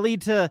that going to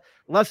lead to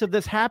less of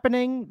this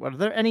happening? Are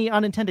there any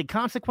unintended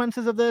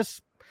consequences of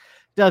this?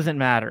 Doesn't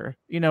matter.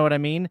 You know what I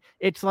mean?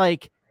 It's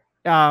like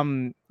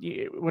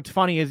what's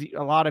funny is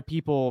a lot of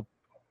people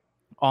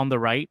on the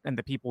right and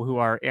the people who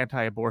are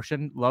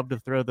anti-abortion love to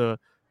throw the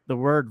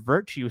word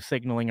virtue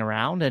signaling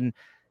around, and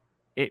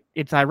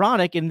it's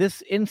ironic. In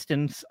this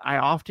instance, I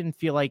often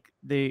feel like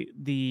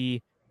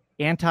the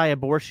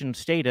anti-abortion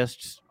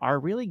statists are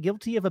really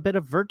guilty of a bit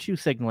of virtue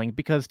signaling,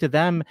 because to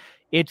them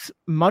it's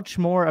much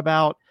more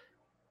about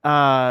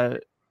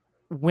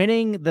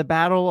winning the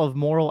battle of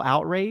moral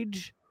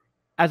outrage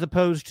as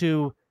opposed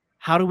to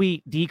how do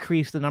we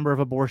decrease the number of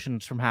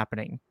abortions from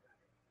happening,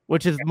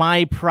 which is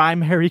my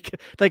primary.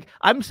 Like,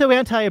 I'm so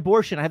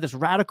anti-abortion, I have this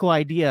radical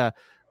idea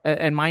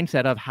and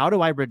mindset of how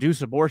do I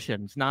reduce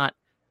abortions, not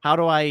how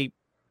do I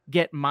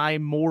get my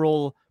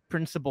moral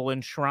principle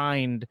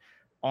enshrined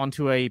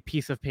onto a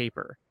piece of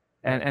paper.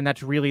 And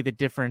that's really the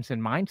difference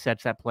in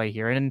mindsets at play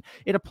here. And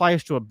it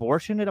applies to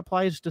abortion. It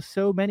applies to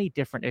so many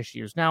different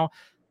issues. Now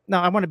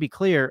I want to be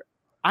clear.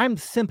 I'm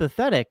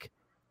sympathetic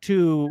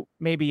to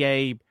maybe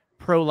a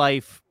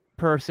pro-life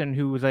person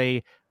who's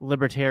a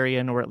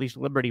libertarian or at least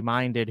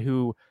liberty-minded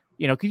who,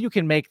 you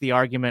can make the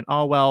argument,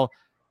 oh, well,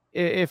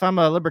 if I'm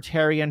a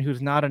libertarian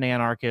who's not an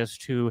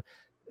anarchist, who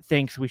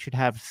thinks we should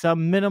have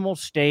some minimal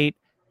state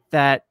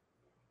that,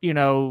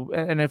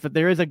 and if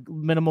there is a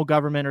minimal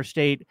government or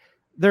state,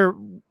 they're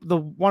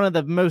one of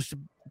the most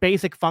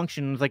basic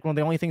functions, like one of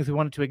the only things we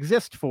want it to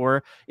exist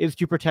for is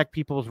to protect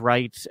people's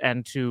rights,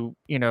 and to,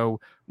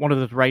 one of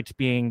those rights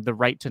being the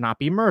right to not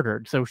be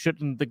murdered. So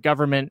shouldn't the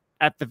government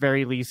at the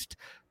very least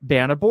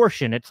ban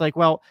abortion? It's like,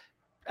 well,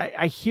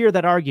 I hear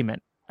that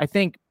argument. I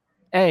think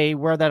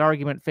where that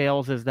argument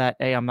fails is that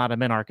I'm not a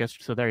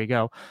minarchist, so there you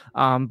go.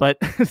 But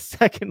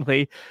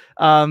secondly,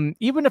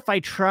 even if I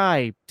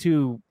try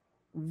to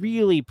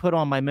really put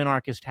on my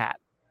minarchist hat,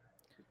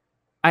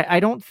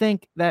 I don't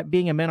think that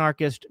being a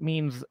minarchist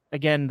means,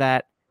 again,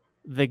 that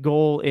the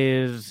goal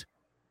is,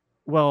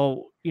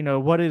 well,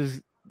 what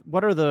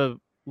are the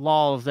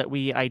laws that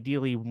we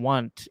ideally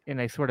want in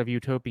a sort of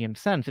utopian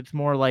sense? It's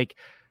more like,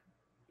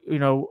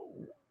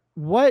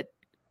 what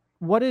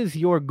is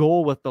your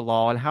goal with the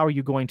law and how are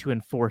you going to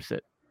enforce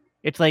it?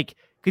 It's like,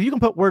 because you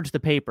can put words to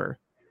paper,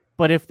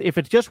 but if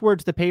it's just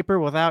words to paper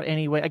without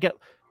any way,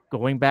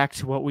 going back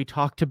to what we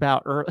talked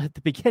about at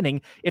the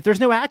beginning, if there's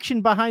no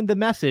action behind the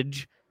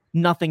message,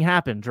 nothing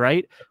happens,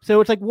 right?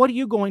 So it's like, what are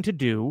you going to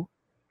do?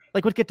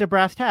 Like, let's get to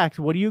brass tacks.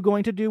 What are you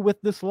going to do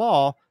with this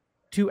law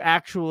to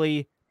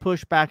actually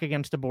push back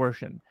against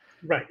abortion?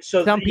 Right.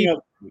 So some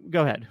people,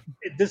 go ahead.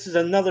 This is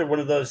another one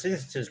of those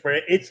instances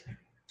where it's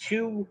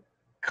too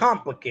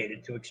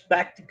complicated to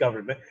expect the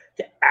government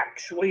to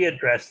actually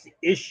address the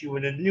issue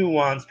in a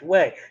nuanced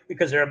way,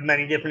 because there are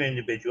many different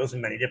individuals in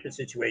many different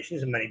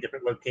situations and many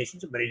different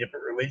locations and many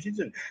different religions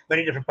and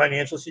many different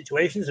financial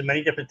situations and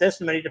many different this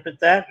and many different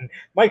that and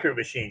micro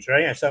machines,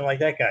 right? I sound like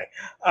that guy.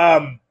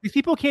 These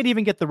people can't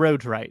even get the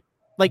roads right.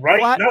 Like,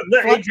 right?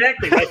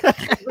 Exactly. Right?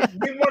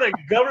 We want a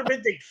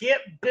government that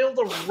can't build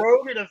a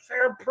road at a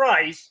fair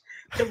price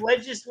to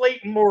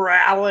legislate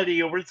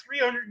morality over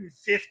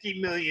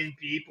 350 million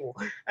people.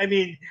 I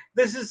mean,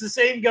 this is the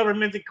same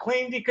government that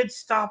claimed it could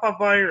stop a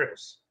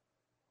virus.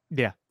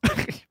 Yeah,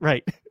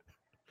 right.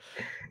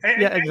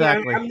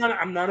 Exactly.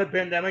 I'm not a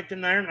pandemic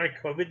denier, not a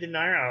COVID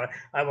denier.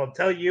 I will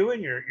tell you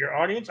and your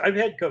audience, I've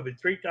had COVID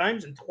 3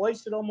 times, and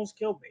twice it almost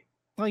killed me.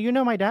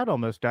 Well, my dad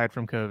almost died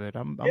from COVID.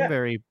 I'm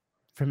very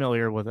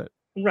familiar with it.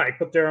 Right,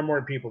 but there are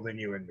more people than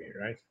you and me,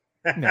 right?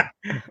 No.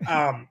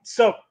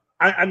 So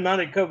I'm not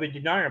a COVID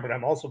denier, but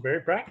I'm also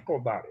very practical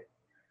about it.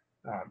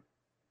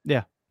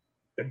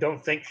 I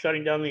don't think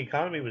shutting down the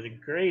economy was a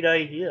great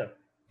idea.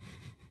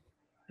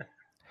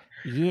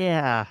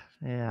 Yeah.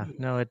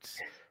 No, it's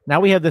now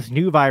we have this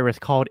new virus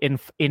called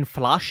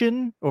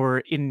inflation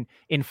or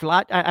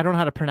inflat. I don't know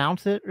how to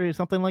pronounce it or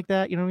something like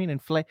that. You know what I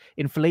mean?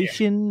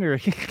 Inflation or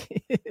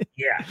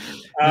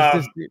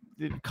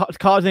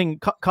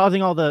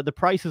causing all the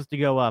prices to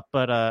go up.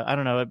 But I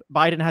don't know.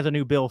 Biden has a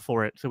new bill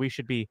for it, so we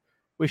should be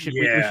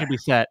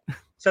set.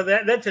 So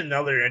that's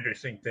another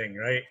interesting thing,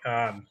 right?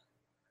 A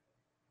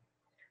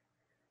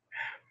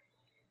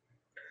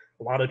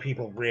lot of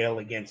people rail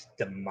against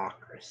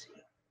democracy,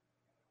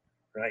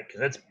 right? Because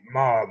that's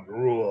mob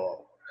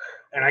rule.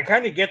 And I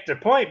kind of get their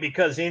point,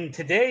 because in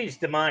today's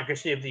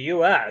democracy of the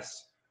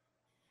U.S.,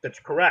 that's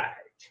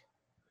correct.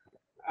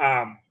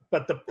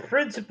 But the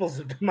principles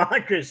of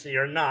democracy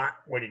are not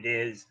what it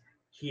is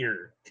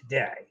here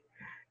today.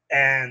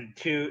 And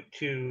to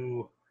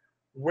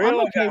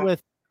rail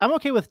I'm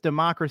okay with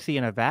democracy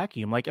in a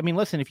vacuum. Like, I mean,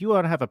 listen, if you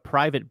want to have a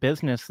private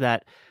business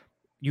that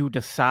you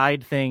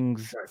decide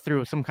things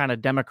through some kind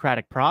of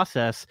democratic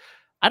process,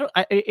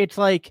 it's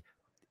like,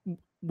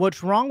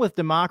 what's wrong with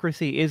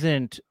democracy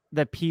isn't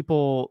that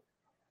people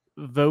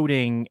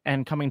voting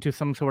and coming to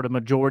some sort of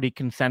majority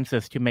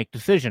consensus to make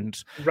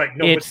decisions. Right.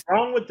 No, what's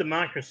wrong with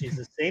democracy is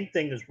the same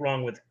thing that's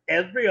wrong with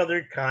every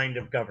other kind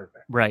of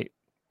government. Right.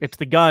 It's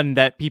the gun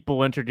that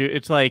people introduce.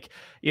 It's like,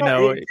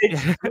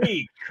 it's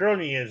greed,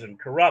 cronyism,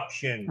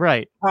 corruption,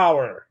 right?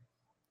 Power.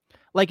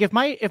 Like if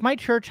my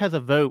church has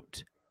a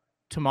vote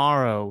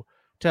tomorrow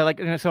to like,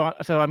 so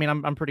I mean,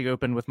 I'm pretty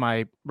open with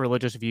my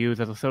religious views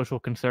as a social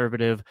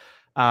conservative.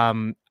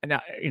 And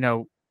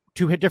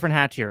two different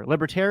hats here.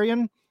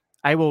 Libertarian,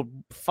 I will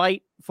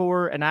fight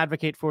for and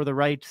advocate for the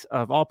rights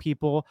of all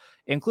people,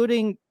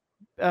 including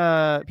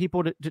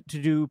people to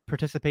do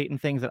participate in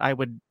things that I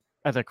would,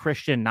 as a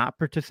Christian, not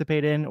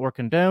participate in or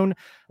condone.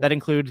 That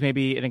includes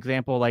maybe an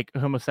example like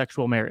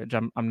homosexual marriage.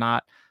 I'm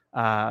not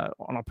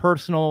on a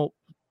personal,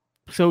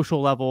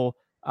 social level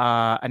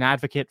an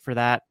advocate for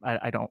that.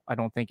 I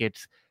don't think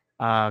it's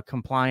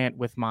compliant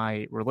with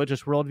my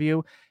religious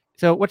worldview.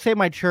 So let's say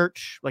my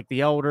church, like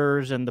the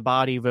elders and the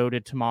body,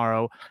 voted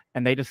tomorrow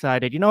and they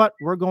decided, you know what,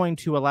 we're going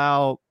to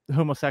allow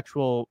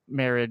homosexual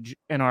marriage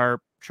in our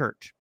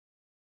church.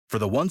 For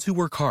the ones who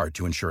work hard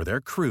to ensure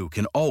their crew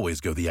can always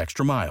go the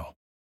extra mile,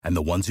 and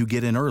the ones who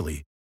get in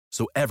early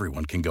so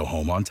everyone can go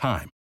home on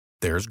time,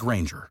 there's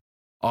Grainger,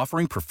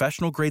 offering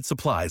professional-grade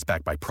supplies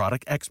backed by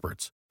product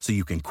experts so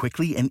you can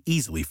quickly and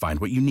easily find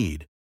what you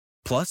need.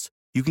 Plus,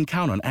 you can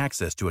count on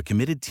access to a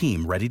committed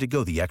team ready to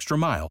go the extra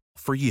mile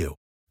for you.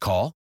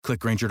 Call, click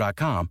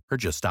Grainger.com, or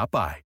just stop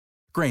by.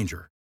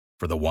 Grainger,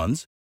 for the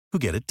ones who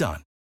get it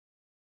done.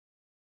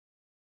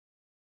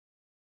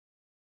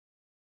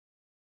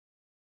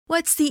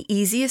 What's the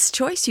easiest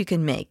choice you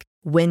can make?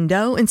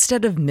 Window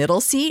instead of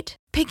middle seat?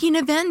 Picking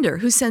a vendor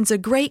who sends a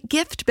great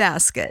gift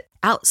basket?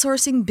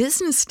 Outsourcing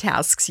business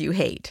tasks you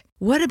hate?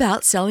 What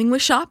about selling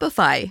with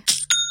Shopify?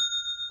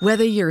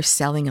 Whether you're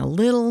selling a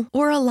little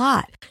or a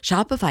lot,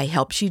 Shopify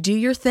helps you do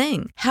your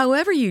thing,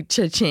 however you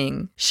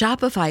cha-ching.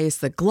 Shopify is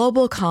the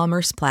global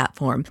commerce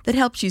platform that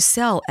helps you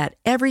sell at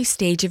every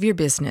stage of your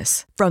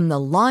business. From the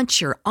launch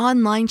your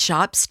online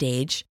shop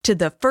stage to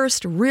the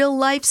first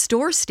real-life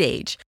store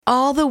stage,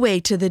 all the way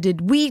to the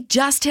did we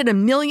just hit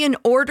 1 million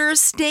orders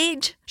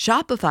stage.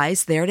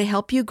 Shopify's there to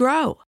help you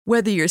grow.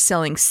 Whether you're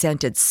selling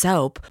scented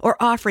soap or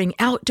offering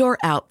outdoor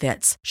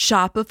outfits,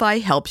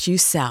 Shopify helps you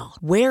sell.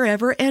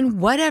 Wherever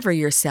and whatever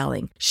you're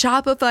selling,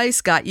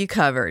 Shopify's got you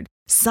covered.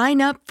 Sign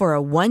up for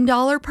a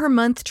 $1 per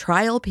month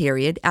trial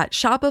period at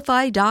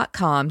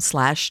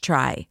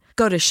shopify.com/try.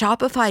 Go to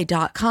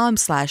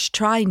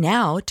shopify.com/try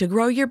now to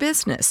grow your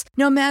business,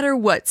 no matter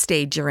what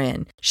stage you're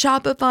in.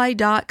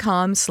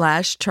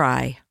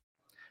 Shopify.com/try.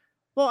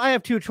 Well, I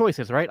have two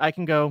choices, right? I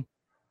can go,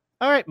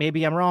 all right,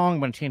 maybe I'm wrong, I'm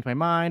going to change my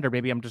mind, or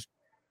maybe I'm just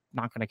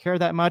not going to care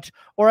that much.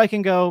 Or I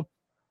can go,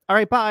 all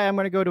right, bye, I'm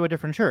going to go to a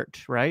different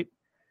church, right?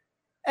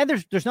 And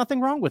there's nothing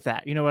wrong with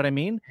that. You know what I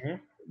mean? Mm-hmm.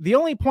 The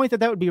only point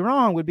that would be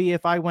wrong would be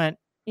if I went,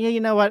 yeah,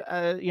 you know what,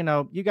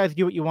 you guys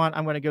do what you want,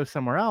 I'm going to go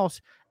somewhere else.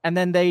 And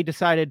then they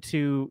decided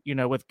to,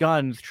 with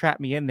guns,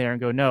 trap me in there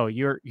and go, no,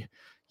 you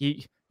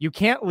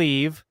can't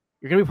leave.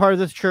 You're going to be part of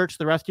this church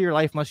the rest of your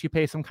life unless you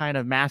pay some kind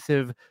of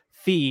massive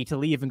fee to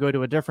leave and go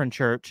to a different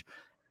church.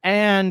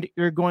 And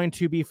you're going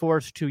to be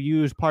forced to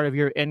use part of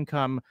your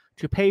income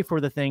to pay for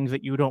the things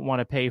that you don't want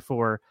to pay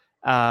for,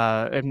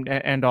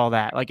 and all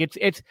that. Like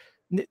it's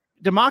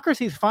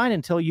democracy is fine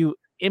until you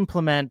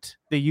implement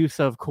the use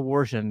of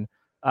coercion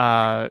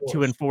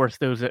to enforce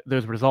those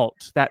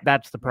results.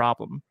 That's the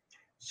problem.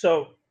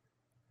 So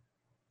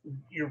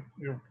you're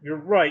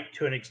right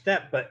to an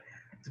extent, but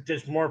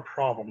there's more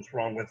problems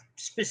wrong with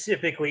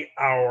specifically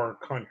our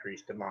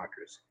country's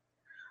democracy.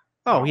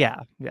 Oh, yeah.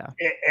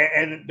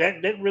 And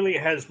that really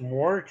has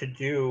more to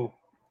do.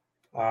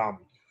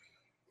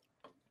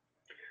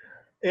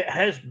 It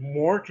has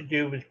more to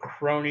do with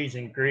cronies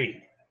and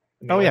greed.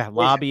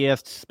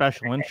 Lobbyists,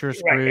 special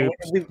interest groups,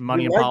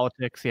 money in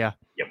politics. Yeah,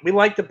 we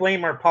like to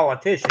blame our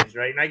politicians,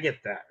 right? And I get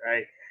that,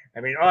 right? I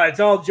mean, it's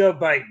all Joe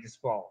Biden's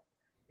fault,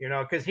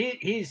 because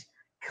he's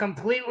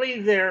completely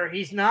there.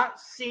 He's not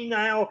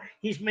senile.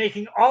 He's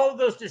making all of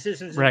those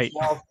decisions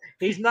himself.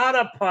 He's not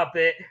a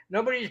puppet.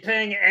 Nobody's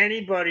paying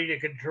anybody to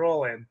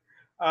control him.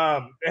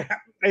 I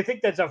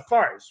think that's a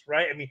farce,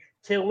 right? I mean,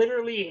 to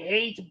literally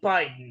hate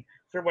Biden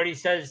for what he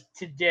says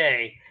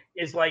today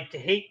is like to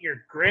hate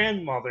your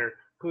grandmother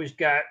who's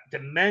got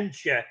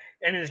dementia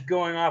and is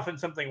going off on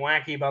something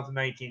wacky about the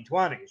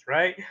 1920s,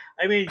 right?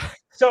 I mean,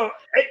 so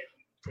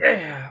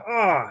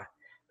I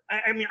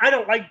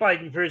don't like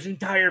Biden for his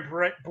entire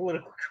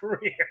political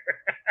career,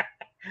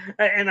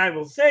 and I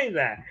will say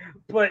that.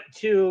 But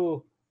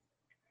to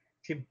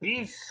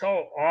be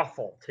so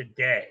awful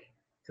today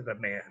to the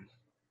man,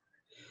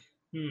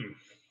 it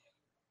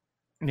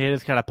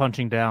is kind of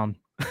punching down,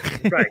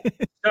 right?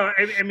 So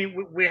I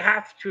mean, we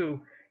have to.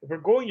 If we're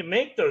going to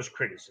make those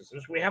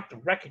criticisms, we have to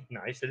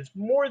recognize that it's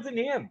more than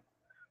him,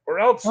 or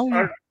else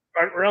our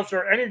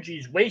energy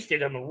is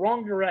wasted on the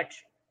wrong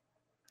direction.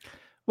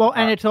 Well,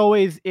 and it's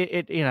always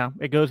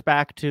it goes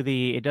back to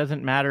it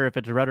doesn't matter if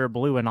it's red or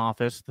blue in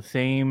office, the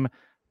same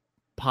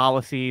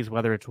policies,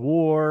 whether it's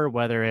war,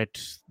 whether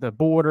it's the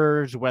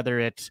borders, whether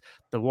it's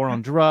the war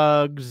on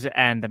drugs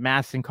and the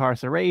mass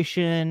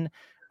incarceration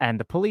and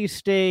the police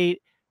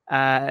state,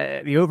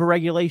 the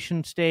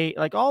overregulation state,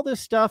 like all this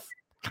stuff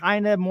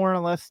kind of more or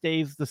less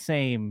stays the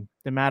same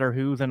no matter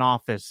who's in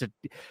office. It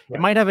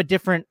might have a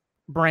different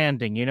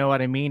branding, you know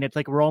what I mean? It's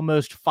like we're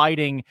almost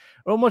fighting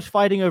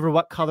over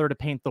what color to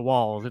paint the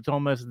walls. It's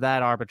almost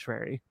that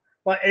arbitrary.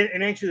 Well,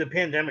 and actually, the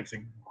pandemic's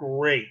a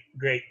great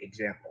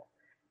example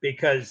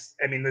because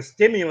I mean, the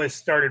stimulus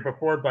started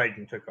before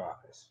Biden took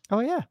office, Oh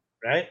yeah,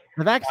 right?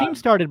 the vaccine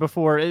started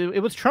before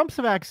it was Trump's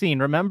vaccine.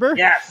 Remember?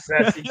 Yes,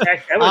 that's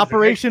exactly that was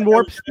Operation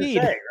Warp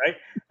Speed. Say, right?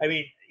 I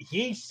mean,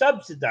 he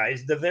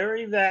subsidized the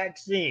very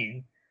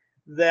vaccine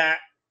that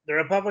the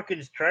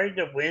Republicans tried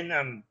to win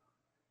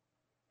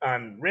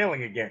on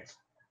railing against.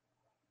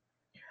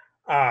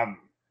 And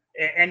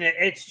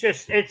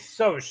it's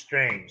so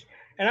strange.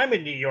 And I'm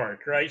in New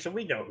York, right? So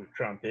we know who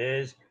Trump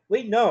is.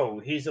 We know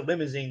he's a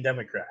limousine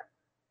Democrat.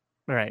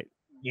 Right.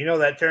 You know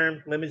that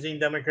term, limousine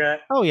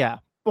Democrat? Oh yeah.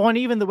 Well, and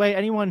even the way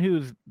anyone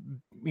who's,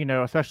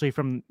 especially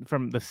from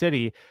the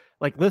city,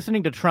 like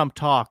listening to Trump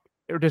talk,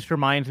 it just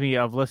reminds me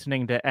of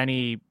listening to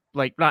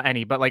not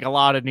any, but like a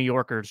lot of New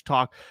Yorkers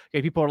talk.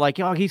 Okay, people are like,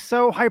 oh, he's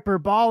so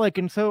hyperbolic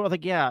and so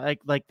like, yeah,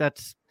 like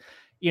that's,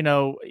 you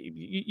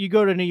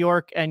go to New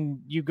York and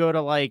you go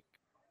to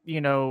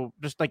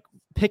just like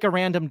pick a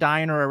random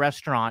diner or a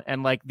restaurant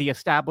and like the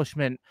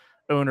establishment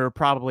owner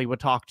probably would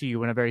talk to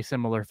you in a very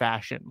similar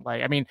fashion.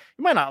 Like, I mean,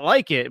 you might not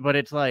like it, but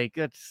it's like,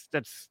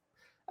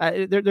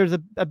 there's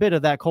a bit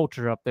of that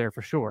culture up there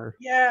for sure.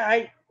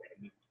 Yeah,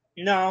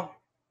 no,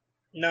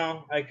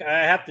 I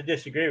have to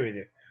disagree with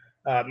you.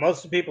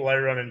 Most of the people I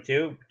run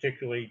into,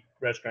 particularly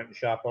restaurant and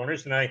shop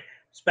owners, and I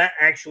spent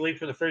actually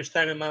for the first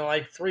time in my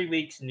life 3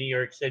 weeks in New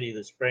York City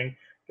this spring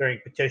during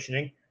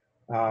petitioning.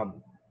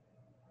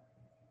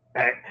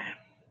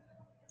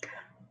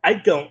 I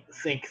don't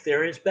think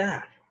they're as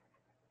bad.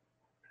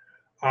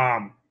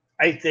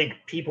 I think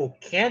people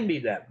can be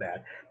that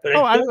bad. But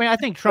I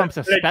think Trump's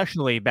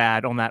especially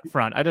bad on that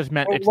front. I just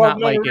meant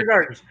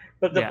regardless.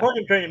 But the point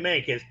I'm trying to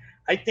make is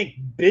I think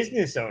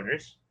business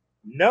owners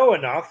know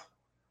enough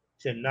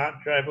to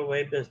not drive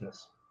away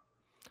business.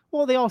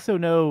 Well, they also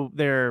know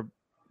they're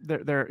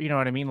you know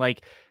what I mean?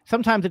 Like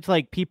sometimes it's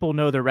like people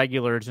know their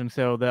regulars and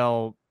so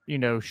they'll,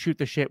 shoot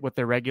the shit with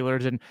their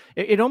regulars. And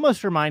it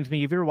almost reminds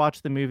me, have you ever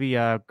watched the movie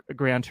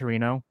Gran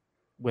Torino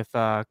with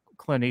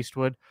Clint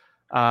Eastwood?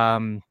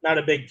 Not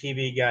a big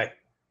TV guy.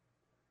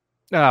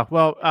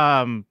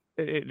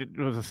 It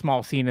was a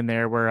small scene in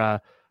there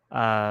where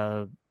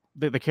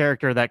the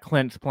character that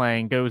Clint's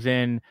playing goes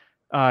in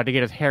to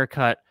get his hair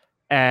cut,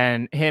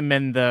 and him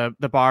and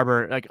the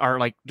barber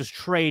are just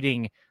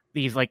trading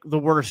these the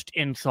worst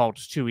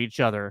insults to each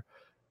other.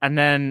 And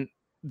then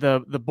the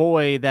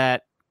boy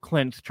that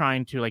Clint's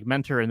trying to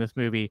mentor in this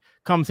movie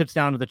sits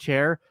down to the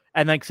chair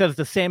and says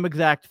the same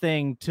exact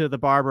thing to the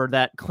barber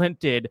that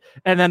Clint did.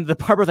 And then the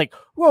barber's like,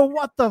 whoa,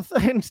 what the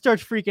and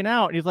starts freaking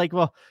out. And he's like,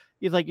 well,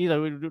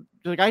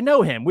 I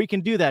know him. We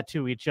can do that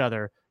to each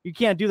other. You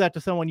can't do that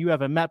to someone you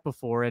haven't met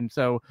before. And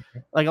so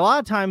a lot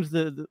of times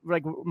the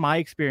my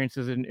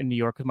experiences in New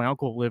York, because my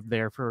uncle lived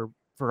there for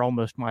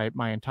almost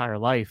my entire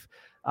life.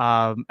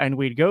 And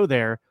we'd go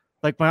there,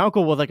 my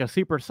uncle was a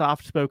super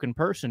soft spoken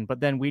person, but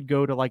then we'd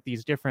go to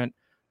these different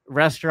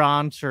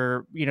restaurants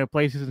or,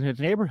 places in his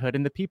neighborhood,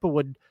 and the people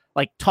would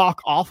talk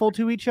awful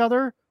to each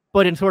other,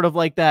 but in sort of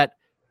that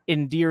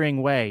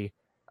endearing way.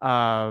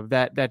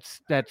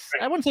 That's I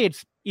wouldn't say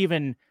it's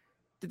even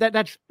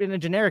that's in a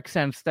generic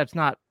sense, that's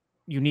not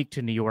unique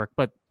to New York,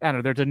 but I don't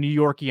know, there's a New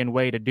Yorkian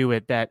way to do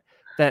it that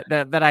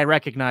I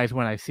recognize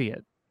when I see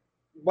it.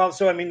 Well,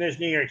 so I mean, there's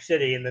New York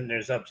City, and then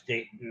there's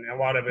upstate, and a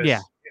lot of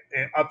us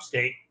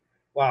upstate.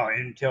 Well,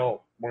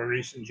 until more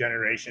recent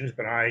generations,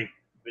 but I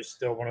was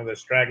still one of the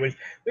stragglers.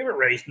 We were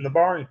raised in the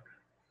barn.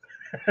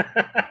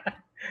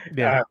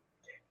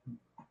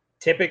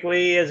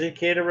 Typically, as a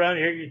kid around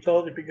here, you're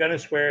told if you're going to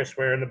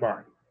swear in the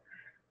barn.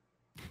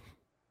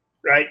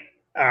 Right?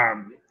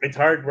 It's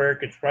hard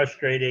work. It's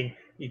frustrating.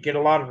 You get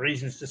a lot of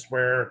reasons to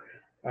swear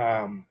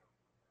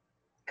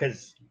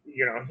because,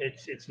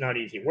 it's not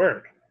easy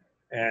work.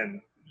 And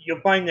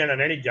you'll find that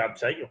on any job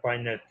site. You'll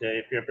find that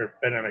if you've ever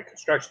been on a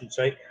construction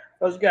site,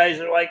 those guys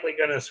are likely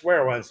going to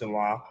swear once in a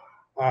while.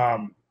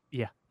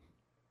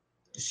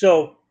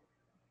 So,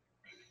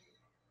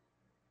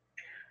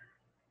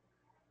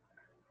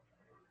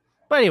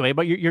 but anyway,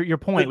 but your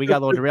point, we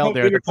got a little derailed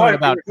there. The point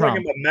about Trump.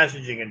 Talking about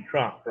messaging and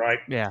Trump, right?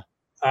 Yeah.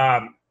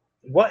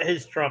 What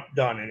has Trump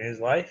done in his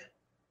life?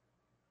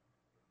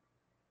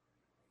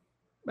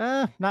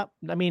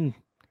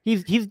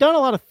 He's done a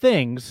lot of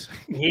things.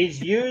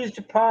 He's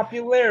used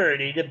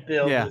popularity to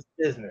build his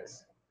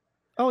business.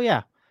 Oh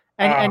yeah,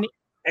 and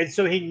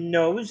so he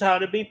knows how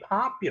to be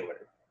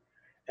popular,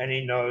 and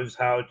he knows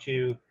how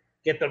to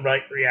get the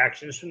right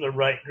reactions from the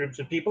right groups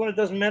of people, and it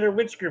doesn't matter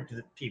which group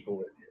of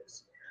people it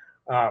is.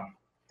 I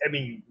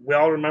mean, we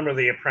all remember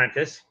The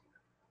Apprentice.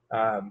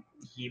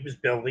 He was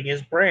building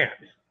his brand,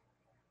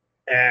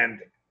 and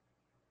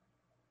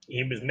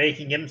he was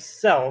making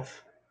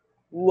himself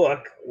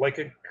look like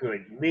a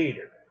good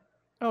leader.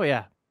 Oh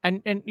yeah,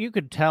 and you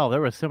could tell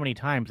there were so many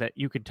times that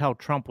you could tell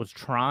Trump was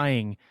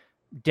trying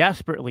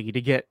desperately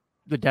to get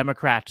the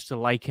Democrats to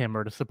like him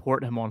or to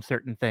support him on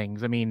certain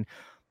things. I mean,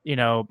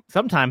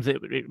 sometimes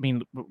it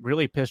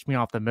really pissed me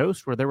off the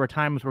most where there were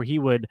times where he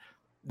would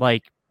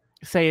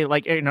say,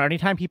 like,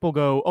 anytime people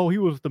go, "Oh, he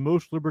was the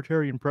most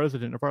libertarian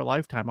president of our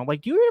lifetime," I'm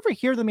like, do you ever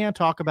hear the man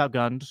talk about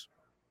guns?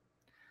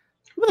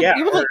 Yeah,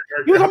 he was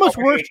how almost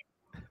about worse.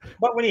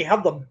 but when he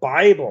held the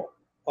Bible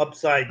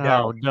upside down.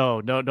 Oh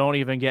no, don't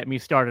even get me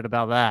started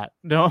about that.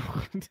 No,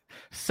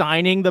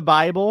 signing the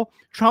Bible,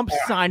 Trump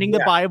signing the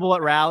Yeah. Bible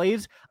at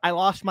rallies. I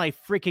lost my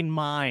freaking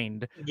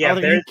mind. Yeah, Are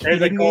you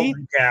there's a kidding me?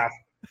 golden calf.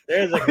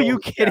 There's a Are you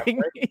golden calf, kidding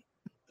right?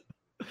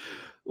 me?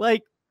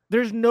 Like,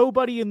 there's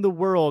nobody in the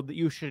world that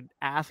you should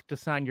ask to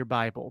sign your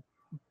Bible.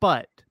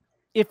 But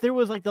if there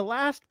was like the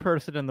last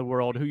person in the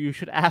world who you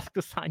should ask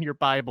to sign your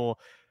Bible,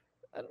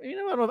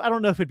 I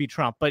don't know if it'd be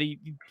Trump, but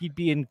he'd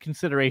be in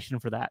consideration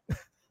for that.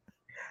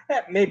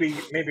 Maybe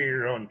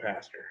your own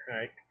pastor,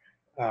 right?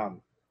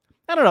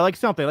 I don't know, like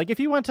something. Like if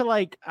you went to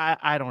like,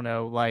 I don't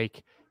know,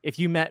 like if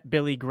you met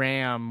Billy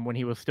Graham when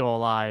he was still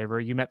alive, or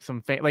you met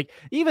some like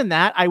even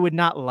that I would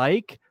not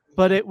like,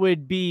 but it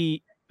would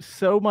be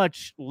so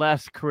much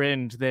less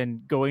cringe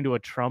than going to a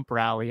Trump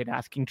rally and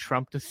asking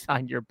Trump to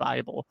sign your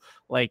Bible.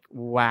 Like,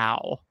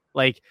 wow.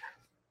 Like,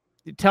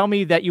 tell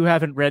me that you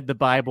haven't read the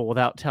Bible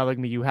without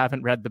telling me you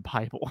haven't read the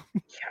Bible.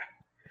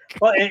 Yeah.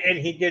 Well, and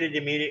he did it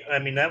immediately. I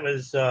mean, that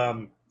was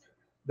the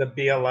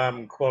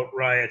BLM quote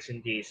riots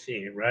in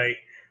D.C., right?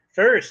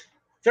 First,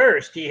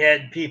 he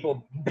had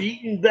people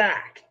beaten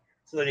back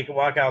so that he could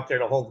walk out there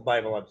to hold the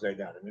Bible upside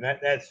down. I mean,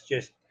 that's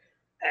just,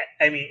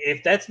 I mean,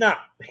 if that's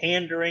not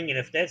pandering, and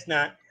if that's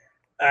not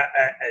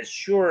a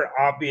sure,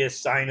 obvious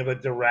sign of a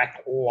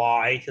direct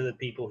lie to the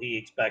people he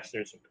expects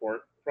their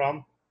support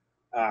from,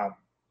 I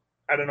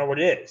don't know what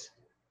it is.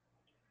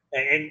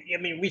 And I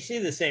mean, we see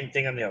the same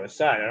thing on the other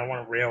side. I don't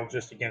want to rail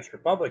just against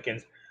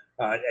Republicans.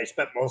 I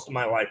spent most of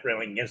my life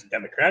railing against the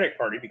Democratic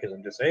Party because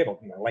I'm disabled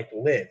and I like to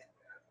live.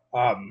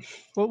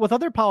 Well, with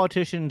other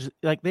politicians,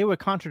 like they would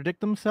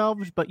contradict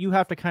themselves, but you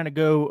have to kind of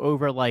go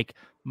over like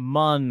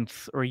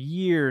months or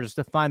years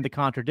to find the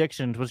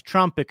contradictions. With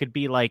Trump, it could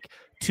be like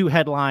 2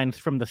 headlines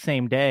from the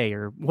same day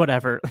or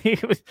whatever.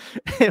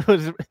 It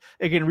was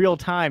like in real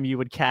time you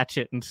would catch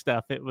it and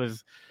stuff. It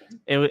was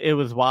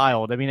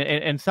wild. I mean,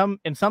 in some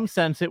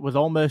sense, it was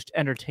almost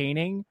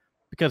entertaining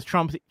because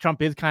Trump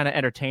is kind of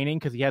entertaining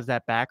because he has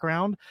that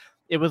background.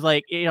 It was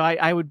like,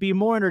 I would be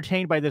more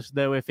entertained by this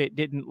though if it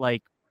didn't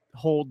like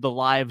hold the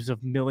lives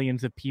of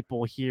millions of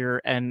people here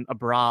and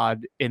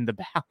abroad in the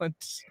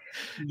balance.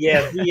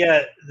 Yeah,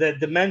 the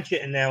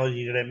dementia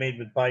analogy that I made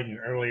with Biden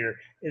earlier,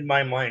 in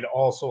my mind,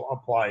 also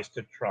applies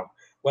to Trump.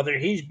 Whether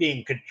he's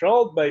being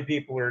controlled by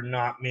people or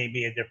not may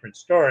be a different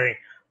story,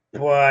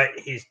 but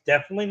he's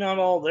definitely not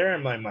all there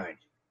in my mind.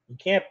 He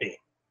can't be.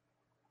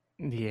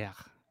 Yeah,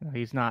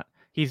 he's not.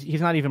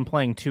 He's not even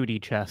playing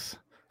 2D chess,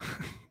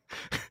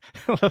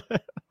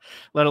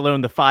 let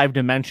alone the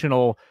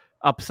 5-dimensional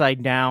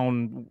upside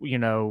down,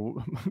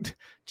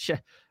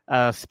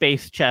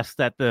 space chess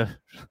that the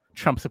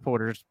Trump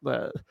supporters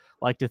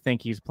like to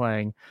think he's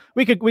playing.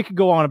 We could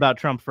go on about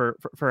Trump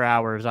for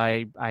hours.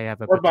 I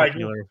have a or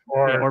particular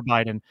Biden or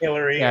Biden,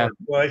 Hillary or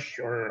Bush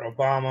or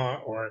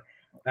Obama or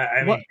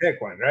I mean, pick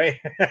one, right?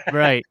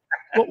 Right.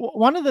 Well,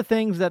 one of the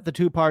things that the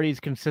two parties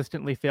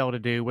consistently fail to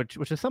do, which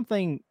is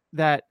something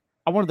that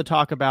I wanted to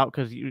talk about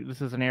because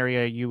this is an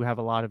area you have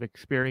a lot of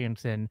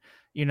experience in.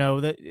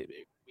 That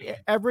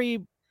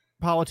every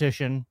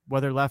politician,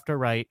 whether left or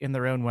right, in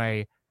their own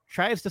way,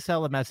 tries to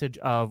sell a message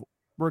of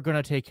we're going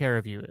to take care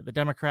of you. The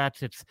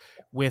Democrats, it's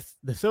with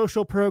the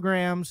social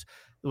programs.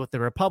 With the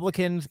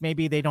Republicans,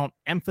 maybe they don't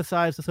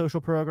emphasize the social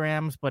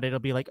programs, but it'll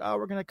be like, oh,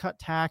 we're going to cut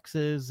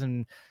taxes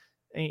and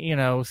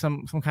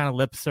some kind of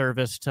lip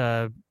service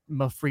to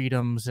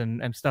freedoms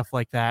and stuff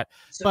like that.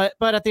 But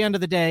at the end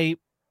of the day,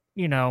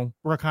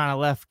 we're kind of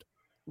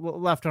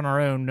left on our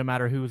own, no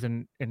matter who's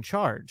in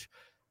charge.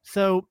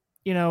 So,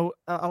 a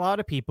lot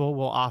of people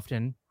will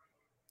often,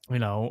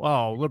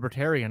 oh,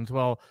 libertarians,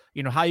 well,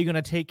 how are you going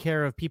to take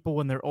care of people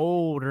when they're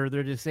old or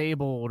they're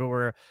disabled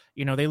or,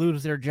 they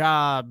lose their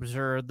jobs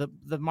or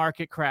the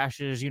market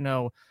crashes,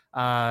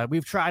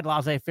 we've tried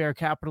laissez-faire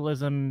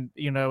capitalism,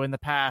 in the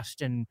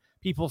past and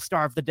people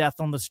starve to death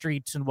on the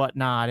streets and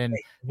whatnot. And,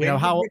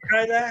 how did we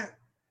try that?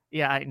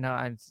 Yeah, I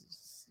know.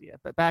 Yeah,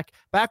 but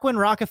back when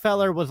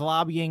Rockefeller was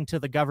lobbying to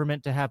the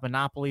government to have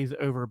monopolies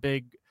over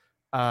big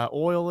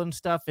oil and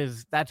stuff,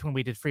 that's when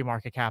we did free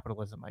market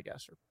capitalism, I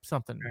guess, or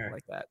something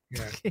like that.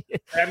 Yeah.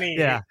 I mean,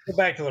 go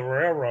back to the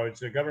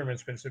railroads. The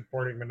government's been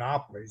supporting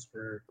monopolies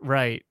for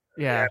right.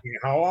 Yeah. I mean,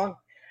 how long?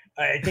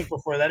 I think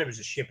before that it was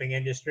the shipping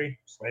industry,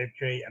 slave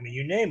trade. I mean,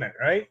 you name it,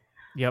 right?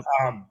 Yep.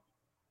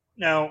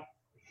 Now,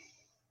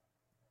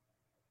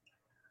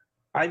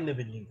 I live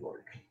in New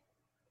York.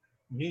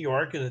 New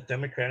York is a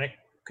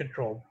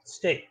Democratic-controlled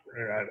state,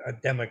 or a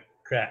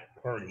Democrat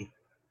party.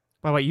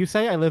 By the way, you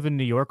say I live in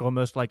New York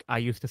almost like I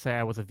used to say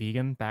I was a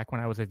vegan back when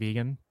I was a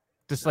vegan.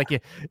 Just like you.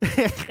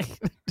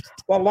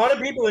 Well, a lot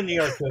of people in New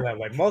York feel that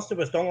way. Most of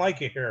us don't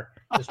like it here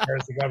as far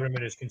as the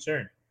government is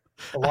concerned.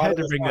 A lot of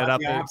us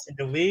want the option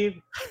to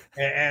leave,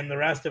 and the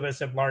rest of us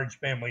have large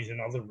families and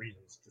other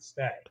reasons to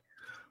stay.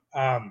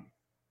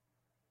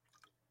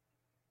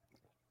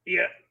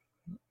 Yeah.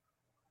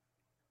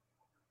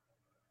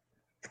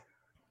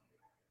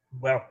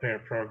 welfare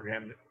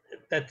program.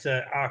 That's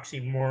an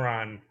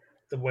oxymoron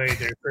the way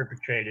they're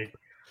perpetrated,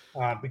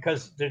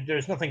 because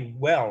there's nothing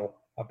well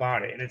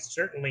about it, and it's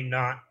certainly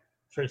not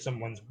for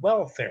someone's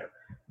welfare.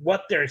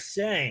 What they're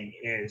saying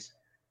is,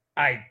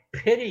 I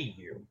pity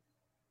you.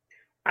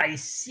 I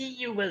see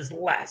you as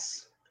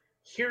less.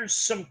 Here's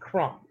some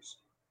crumbs.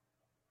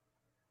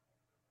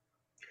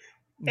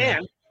 Yeah.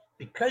 And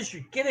because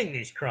you're getting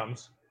these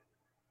crumbs,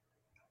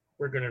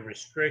 we're going to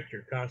restrict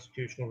your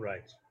constitutional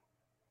rights.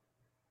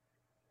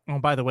 Oh,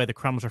 by the way, the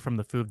crumbs are from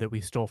the food that we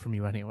stole from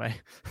you anyway.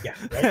 Yeah.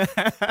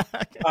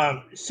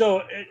 Right?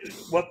 So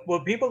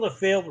what people have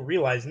failed to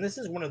realize, and this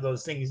is one of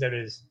those things that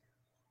is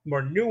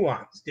more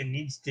nuanced and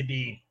needs to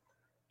be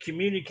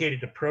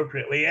communicated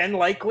appropriately and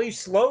likely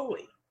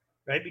slowly,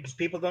 right? Because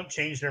people don't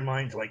change their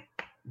minds like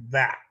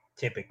that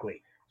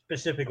typically,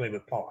 specifically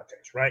with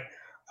politics, right?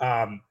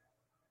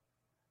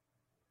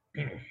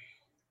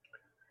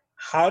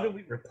 How do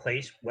we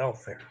replace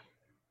welfare?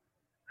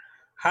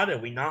 How do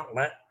we not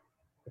let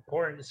the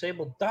poor and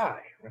disabled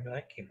die? Remember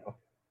that came up.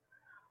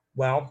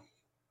 Well,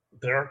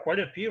 there are quite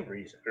a few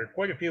reasons. There are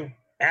quite a few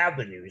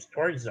avenues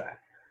towards that.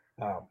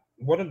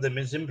 One of them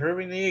is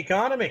improving the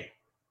economy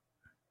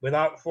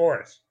without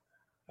force.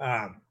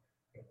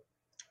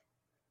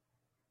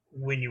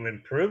 When you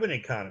improve an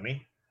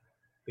economy,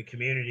 the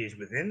communities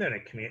within that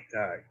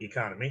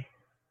economy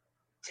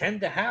tend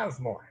to have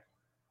more.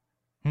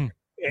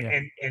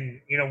 Yeah.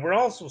 And we're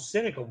also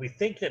cynical. We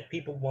think that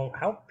people won't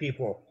help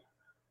people,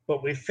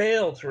 but we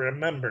fail to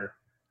remember.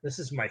 This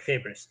is my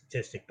favorite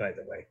statistic, by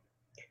the way.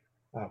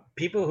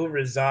 People who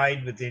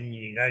reside within the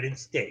United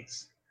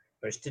States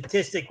are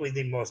statistically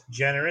the most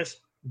generous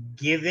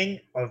giving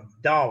of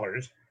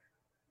dollars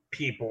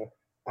people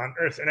on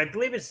earth. And I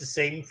believe it's the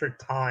same for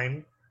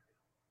time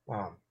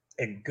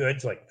and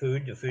goods like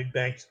food to food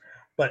banks.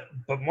 But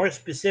more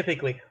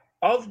specifically,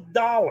 of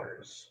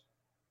dollars,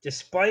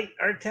 despite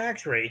our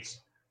tax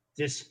rates,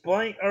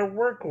 despite our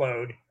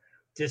workload,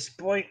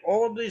 despite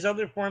all of these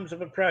other forms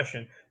of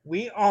oppression,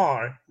 we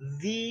are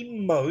the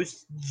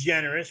most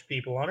generous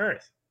people on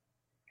earth.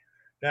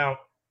 Now,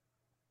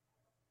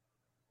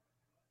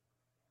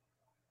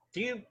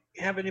 do you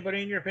have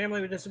anybody in your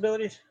family with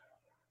disabilities?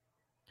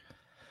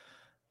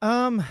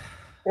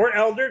 Or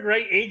elder,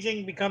 right?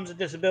 Aging becomes a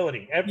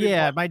disability.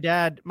 Yeah, my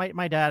dad,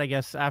 I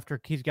guess, after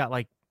he's got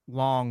like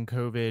long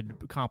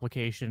COVID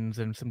complications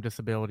and some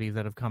disabilities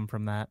that have come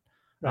from that.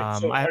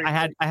 Right. So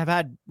I have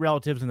had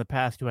relatives in the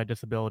past who had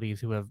disabilities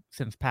who have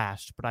since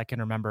passed, but I can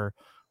remember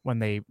when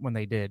they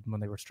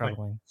were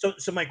struggling. Right.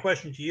 So my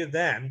question to you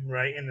then,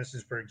 right, and this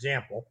is for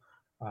example,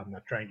 I'm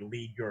not trying to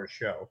lead your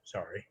show,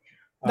 sorry.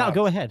 No,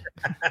 go ahead.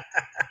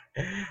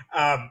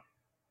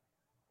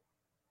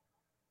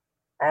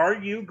 Are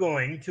you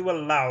going to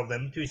allow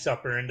them to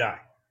suffer and die?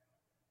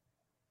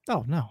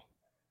 Oh, no.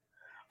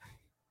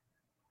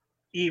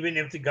 Even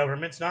if the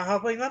government's not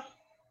helping them?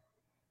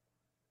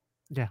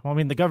 Yeah, well, I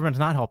mean, the government's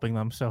not helping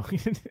them, so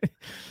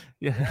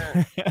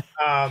yeah.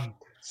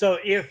 So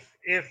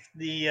if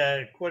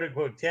the quote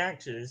unquote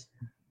taxes,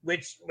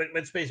 which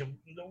let's face it,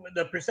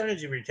 the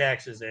percentage of your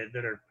taxes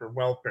that are for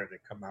welfare that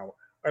come out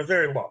are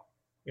very low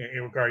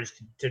in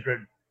regards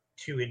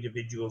to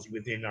individuals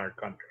within our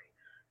country,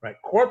 right?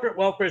 Corporate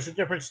welfare is a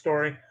different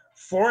story.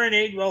 Foreign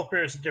aid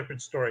welfare is a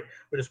different story.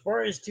 But as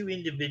far as to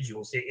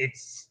individuals,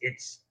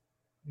 it's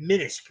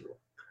minuscule.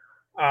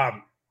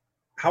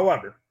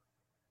 However,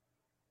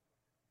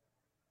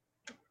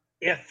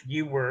 if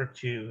you were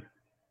to,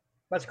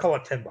 let's call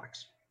it $10,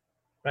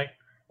 right?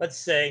 Let's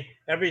say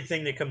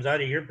everything that comes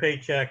out of your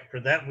paycheck for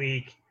that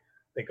week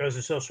that goes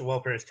to social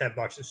welfare is $10.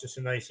 It's just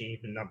a nice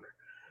even number.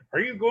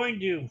 Are you going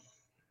to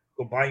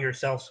go buy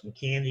yourself some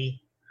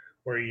candy,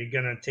 or are you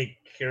going to take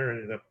care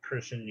of the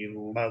person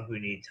you love who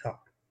needs help?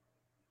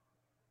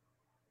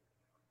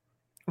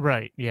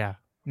 Right. Yeah.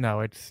 No,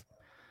 it's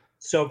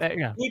so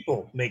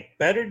people make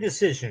better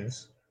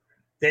decisions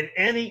than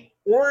any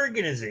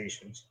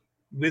organizations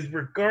with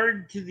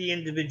regard to the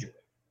individual.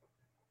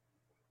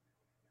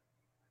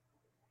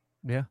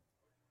 Yeah,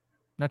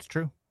 that's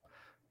true.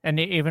 And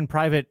even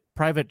private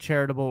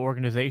charitable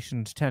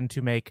organizations tend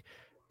to make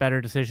better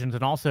decisions,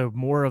 and also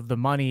more of the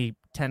money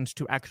tends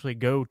to actually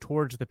go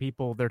towards the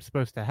people they're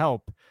supposed to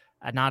help,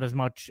 and not as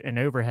much in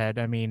overhead.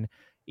 I mean,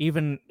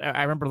 even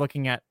I remember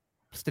looking at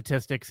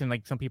statistics, and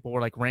like some people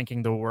were like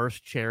ranking the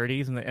worst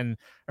charities, and I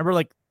remember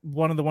like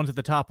one of the ones at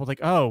the top was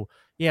like, oh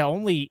yeah,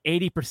 only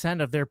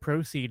 80% of their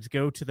proceeds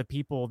go to the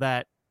people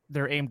that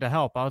they're aimed to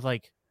help. I was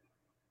like,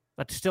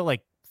 that's still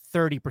like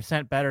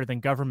 30% better than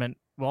government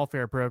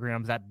welfare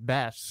programs at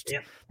best.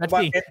 Yeah. That's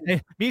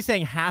me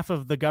saying half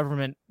of the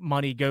government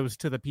money goes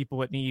to the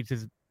people it needs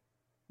is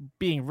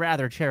being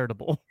rather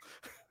charitable.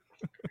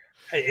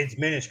 It's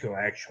minuscule,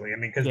 actually. I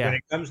mean, because when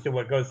it comes to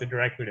what goes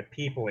directly to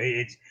people,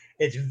 it's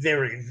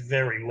very,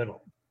 very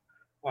little.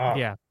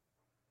 Yeah.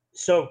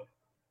 So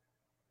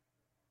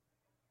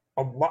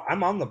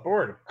I'm on the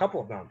board of a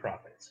couple of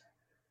nonprofits.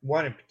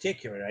 One in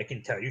particular, I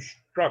can tell you,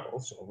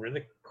 struggles over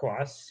the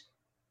costs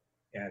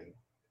and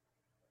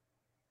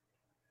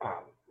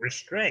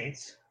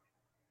restraints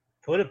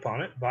put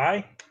upon it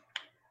by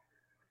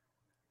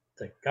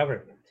the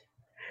government.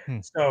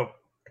 So,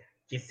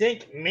 do you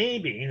think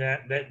maybe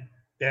that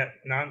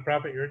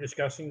nonprofit you're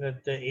discussing,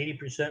 that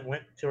 80%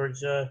 went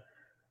towards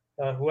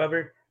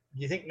whoever?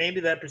 Do you think maybe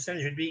that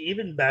percentage would be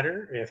even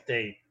better if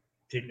they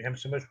didn't have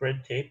so much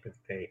red tape, if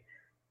they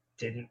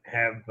didn't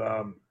have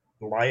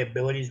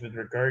liabilities with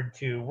regard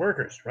to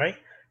workers, right?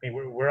 I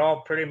mean, we're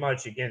all pretty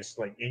much against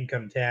like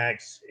income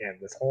tax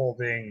and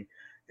withholding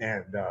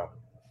and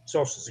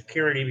Social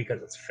Security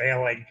because it's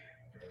failing.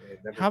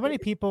 How many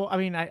people? I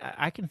mean,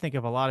 I can think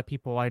of a lot of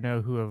people I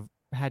know who have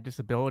had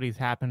disabilities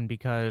happen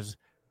because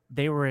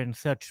they were in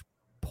such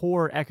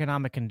poor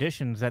economic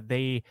conditions that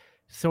they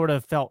sort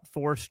of felt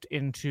forced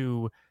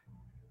into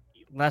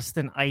less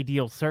than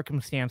ideal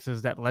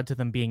circumstances that led to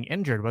them being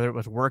injured, whether it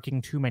was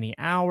working too many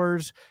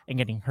hours and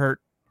getting hurt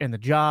in the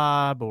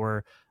job,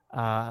 or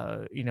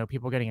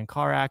people getting in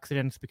car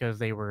accidents because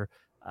they were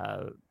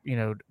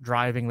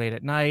driving late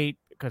at night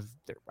because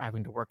they're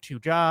having to work two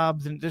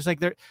jobs. And there's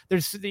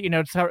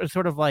it's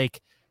sort of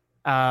like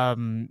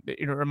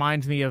it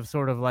reminds me of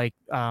sort of like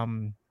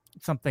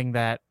something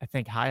that I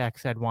think Hayek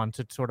said once.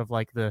 It's sort of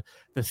like the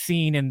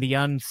seen and the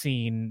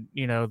unseen,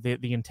 the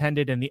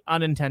intended and the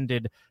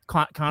unintended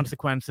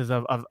consequences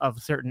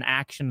of certain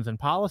actions and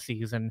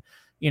policies. And,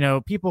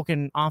 people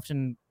can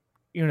often,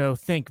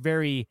 think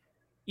very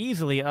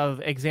easily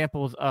of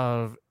examples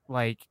of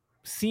like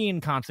seen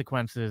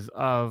consequences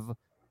of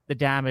the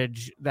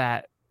damage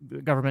that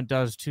the government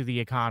does to the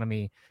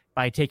economy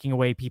by taking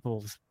away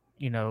people's,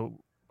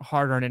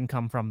 hard-earned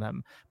income from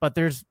them. But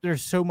there's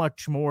so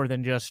much more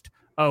than just,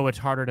 oh, it's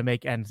harder to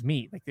make ends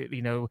meet. Like,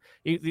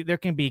 there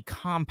can be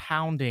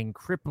compounding,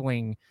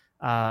 crippling,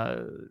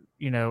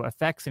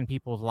 effects in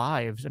people's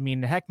lives. I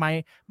mean, heck,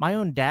 my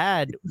own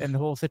dad and the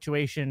whole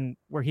situation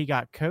where he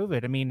got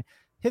COVID. I mean,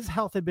 his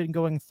health had been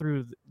going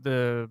through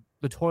the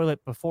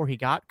toilet before he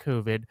got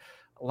COVID,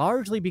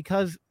 largely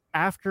because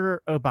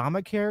after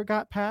Obamacare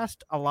got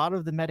passed, a lot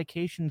of the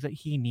medications that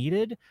he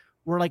needed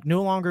were like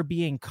no longer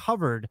being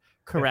covered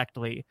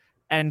correctly.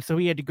 And so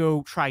he had to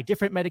go try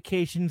different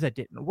medications that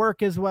didn't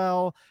work as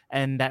well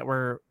and that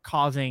were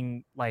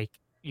causing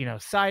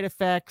side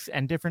effects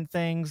and different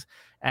things,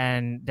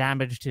 and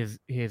damaged his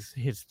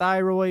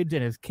thyroids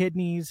and his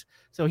kidneys.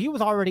 So he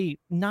was already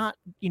not,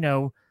 he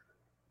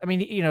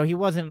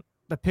wasn't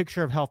the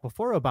picture of health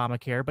before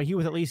Obamacare, but he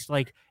was at least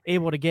like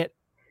able to get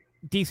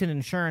decent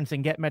insurance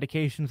and get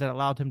medications that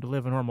allowed him to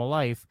live a normal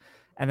life.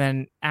 And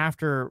then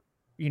after,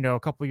 a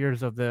couple of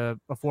years of the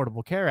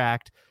Affordable Care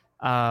Act,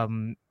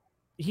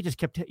 he just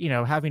kept,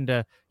 having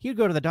to, he'd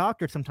go to the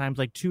doctor sometimes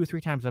like 2 or 3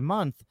 times a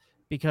month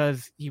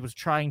because he was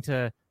trying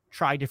to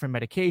try different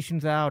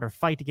medications out or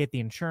fight to get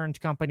the insurance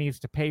companies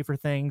to pay for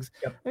things.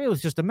 Yep. I mean, it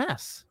was just a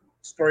mess.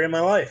 Story of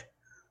my life.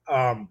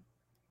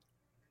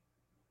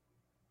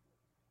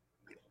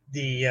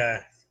 The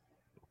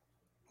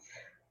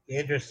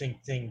interesting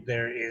thing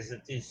there is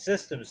that these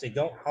systems, they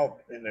don't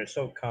help and they're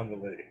so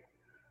convoluted.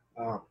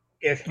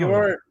 If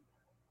you're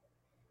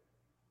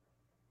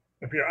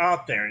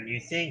out there and you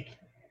think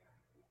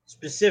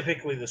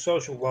specifically the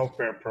social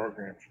welfare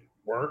programs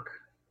work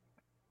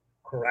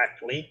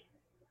correctly,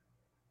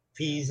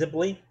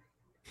 feasibly,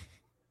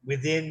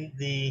 within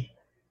the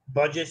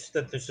budgets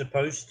that they're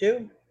supposed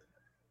to,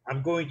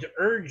 I'm going to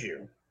urge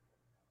you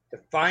to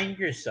find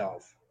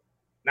yourself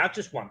not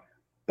just one,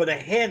 but a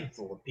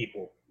handful of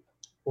people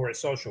who are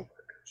social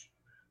workers.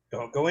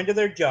 Don't go into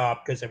their job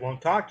because they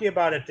won't talk to you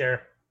about it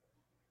there.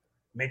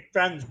 Make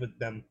friends with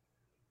them.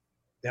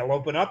 They'll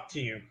open up to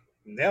you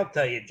and they'll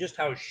tell you just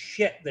how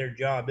shit their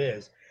job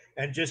is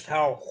and just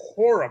how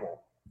horrible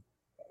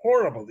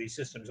these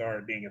systems are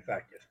at being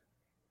effective.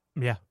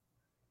 Yeah.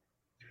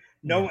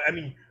 No, I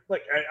mean,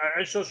 look,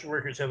 our social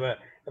workers have a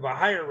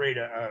higher rate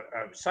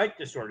of psych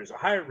disorders, a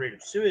higher rate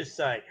of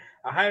suicide,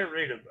 a higher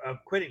rate of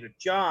quitting a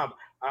job,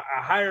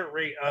 a higher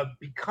rate of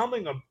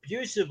becoming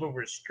abusive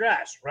over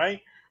stress, right?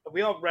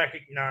 We all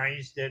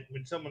recognize that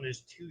when someone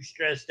is too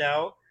stressed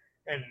out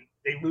and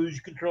they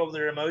lose control of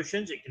their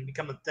emotions, it can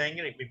become a thing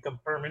and it can become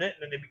permanent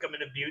and then they become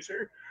an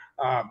abuser.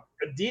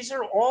 These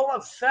are all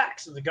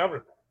effects of the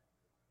government.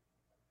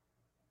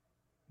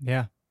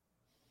 Yeah.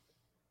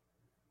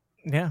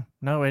 Yeah,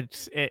 no,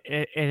 it's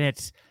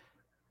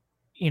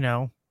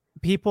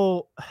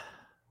people,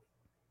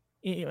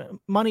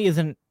 money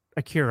isn't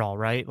a cure-all,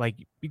 right? Like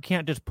you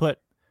can't just put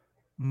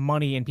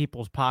money in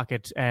people's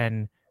pockets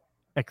and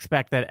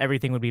expect that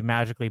everything would be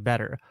magically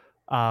better.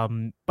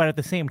 But at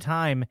the same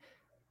time,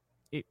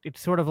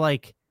 it's sort of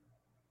like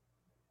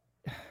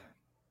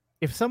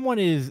if someone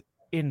is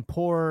in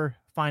poor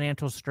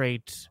financial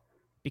straits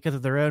because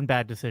of their own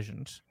bad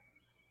decisions,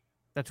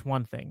 that's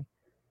one thing.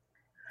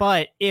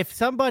 But if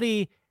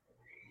somebody,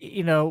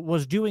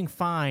 was doing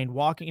fine,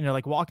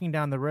 walking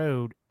down the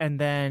road, and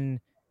then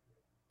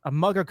a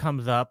mugger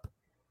comes up,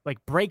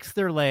 like breaks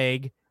their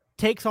leg,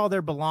 takes all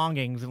their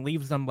belongings and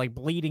leaves them like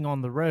bleeding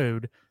on the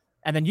road,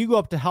 and then you go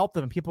up to help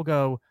them and people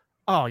go,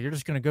 oh, you're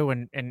just going to go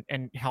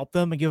and help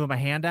them and give them a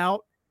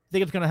handout?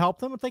 think it's going to help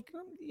them? It's like,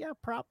 yeah,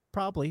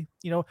 probably,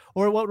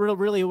 or what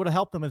really would have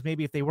helped them is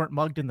maybe if they weren't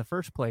mugged in the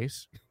first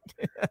place.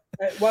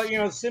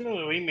 Well,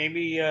 similarly,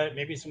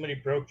 maybe somebody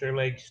broke their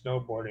leg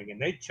snowboarding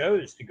and they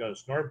chose to go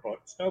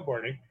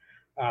snowboarding.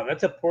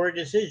 That's a poor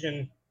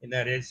decision in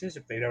that instance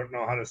if they don't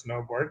know how to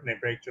snowboard and they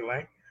break their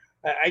leg.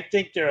 I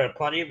think there are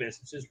plenty of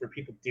instances where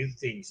people do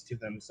things to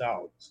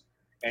themselves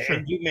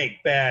and do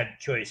make bad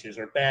choices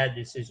or bad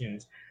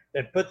decisions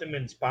that put them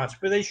in spots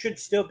where they should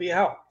still be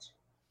helped.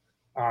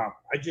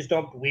 I just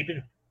don't believe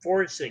in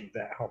forcing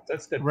that help.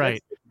 That's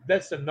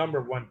the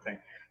number one thing.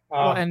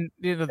 Well, and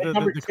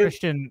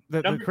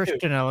the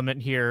Christian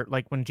element here,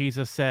 like when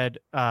Jesus said,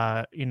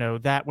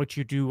 that which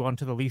you do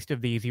unto the least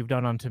of these, you've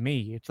done unto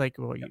me. It's like,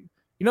 well,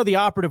 the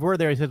operative word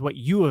there, he says what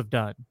you have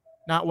done,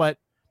 not what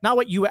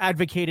you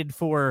advocated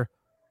for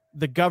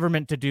the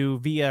government to do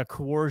via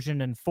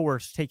coercion and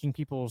force, taking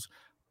people's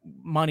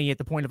money at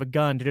the point of a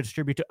gun to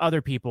distribute to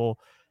other people.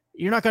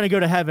 You're not going to go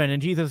to heaven,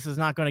 and Jesus is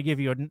not going to give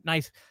you a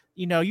nice,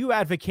 you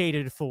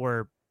advocated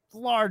for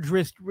large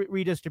risk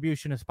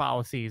redistributionist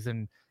policies,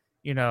 and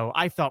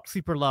I felt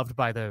super loved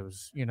by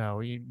those. You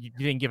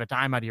didn't give a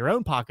dime out of your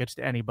own pockets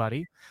to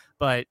anybody,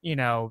 but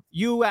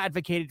you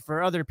advocated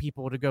for other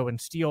people to go and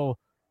steal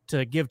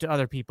to give to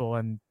other people,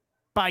 and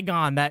by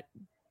God, that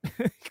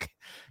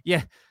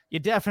yeah, you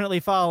definitely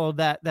followed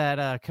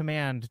that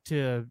command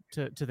to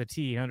the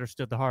T and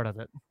understood the heart of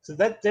it. So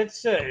that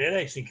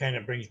actually kind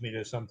of brings me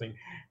to something.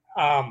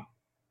 I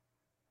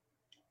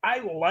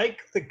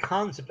like the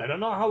concept. I don't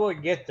know how we'll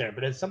get there,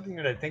 but it's something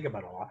that I think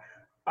about a lot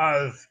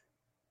of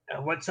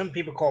what some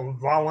people call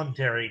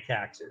voluntary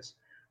taxes.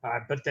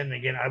 But then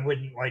again, I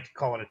wouldn't like to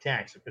call it a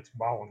tax if it's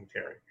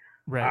voluntary.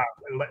 Right.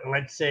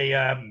 Let's say,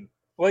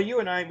 you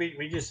and I,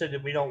 we just said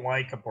that we don't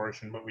like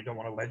abortion, but we don't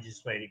want to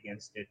legislate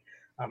against it.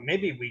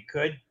 Maybe we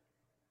could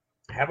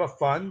have a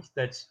fund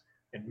that's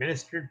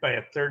administered by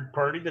a third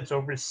party that's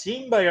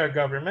overseen by our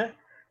government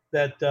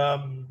that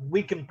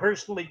we can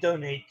personally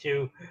donate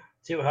to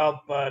help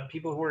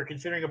people who are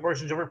considering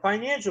abortions over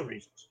financial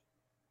reasons.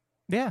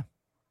 Yeah.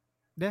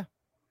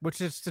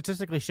 Which is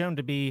statistically shown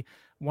to be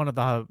one of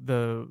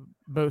the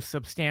most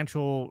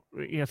substantial,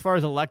 as far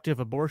as elective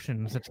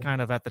abortions. It's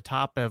kind of at the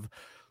top of,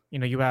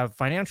 you have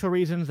financial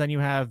reasons, then you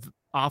have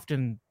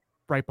often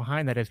right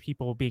behind that is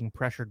people being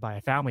pressured by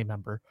a family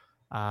member,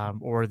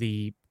 or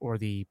the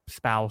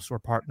spouse or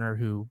partner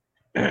who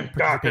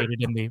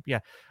participated in the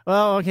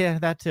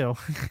that too.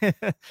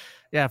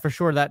 Yeah, for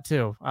sure, that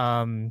too.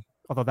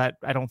 Although that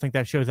I don't think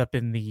that shows up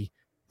in the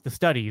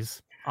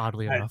studies,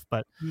 oddly enough.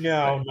 But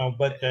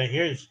but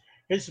here's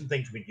some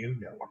things we do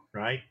know,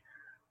 right?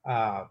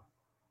 Well,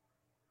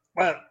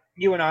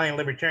 you and I and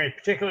libertarians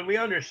particularly, we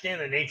understand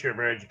the nature of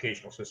our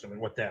educational system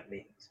and what that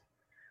means.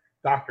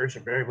 Doctors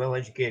are very well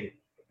educated,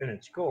 been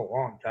in school a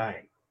long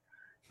time.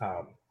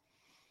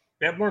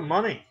 They have more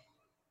money,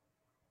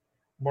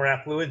 more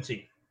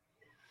affluency.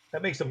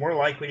 That makes them more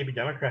likely to be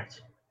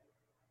Democrats.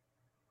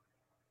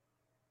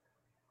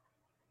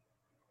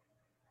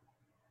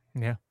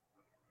 Yeah.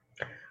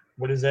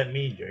 What does that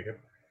mean, Jacob?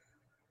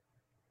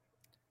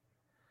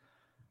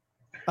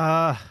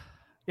 Yeah,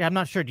 I'm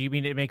not sure. Do you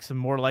mean it makes them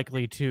more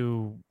likely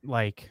to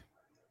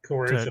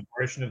coerce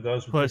abortion of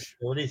those with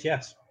disabilities?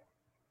 Yes.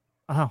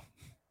 Oh.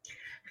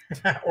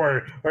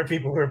 or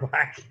people who are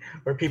black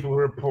or people who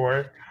are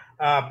poor,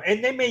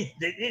 and they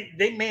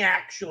may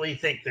actually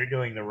think they're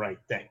doing the right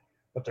thing,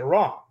 but they're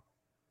wrong.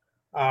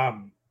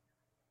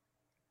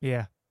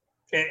 Yeah.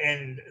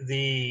 And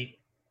the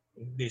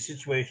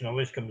situation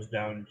always comes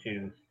down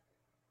to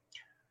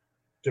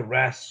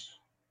duress,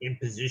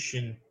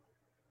 imposition,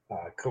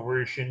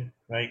 coercion,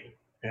 right?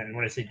 And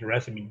when I say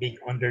duress, I mean being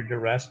under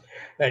duress.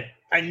 That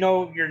I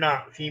know you're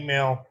not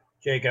female,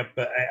 Jacob,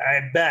 but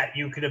I bet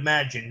you could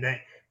imagine that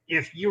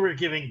if you were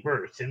giving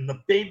birth and the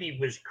baby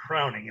was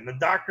crowning and the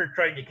doctor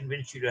tried to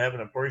convince you to have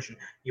an abortion,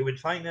 you would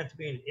find that to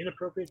be an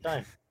inappropriate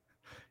time.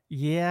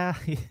 Yeah.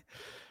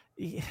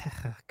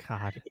 Yeah.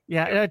 God.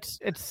 Yeah. It's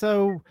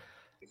so.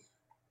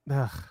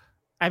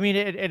 I mean,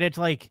 it's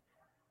like.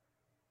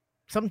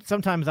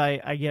 Sometimes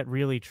I get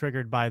really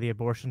triggered by the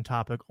abortion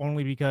topic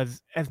only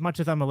because as much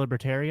as I'm a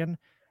libertarian,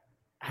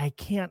 I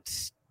can't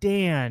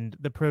stand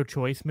the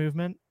pro-choice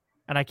movement,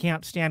 and I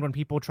can't stand when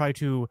people try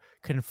to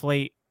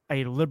conflate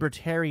a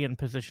libertarian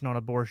position on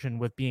abortion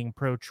with being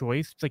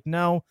pro-choice. It's like,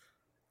 no,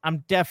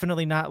 I'm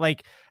definitely not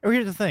like, or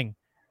here's the thing.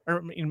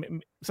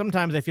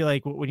 Sometimes I feel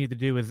like what we need to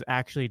do is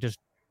actually just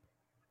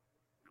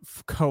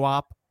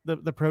co-op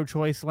the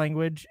pro-choice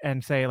language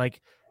and say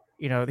like,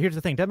 here's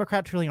the thing.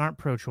 Democrats really aren't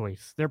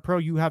pro-choice. They're pro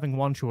you having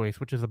one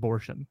choice, which is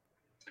abortion.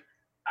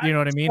 You know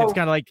what I mean? It's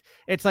kind of like,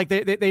 it's like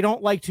they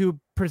don't like to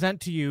present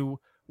to you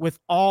with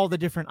all the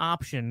different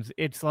options.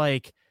 It's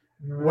like,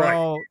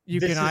 well,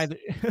 either.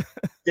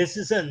 This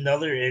is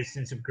another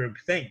instance of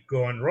groupthink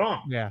going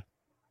wrong. Yeah.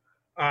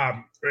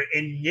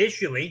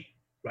 Initially,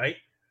 right?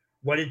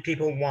 What did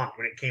people want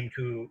when it came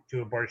to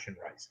abortion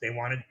rights? They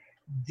wanted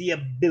the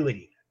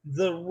ability,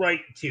 the right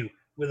to,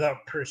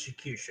 without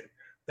persecution.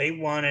 They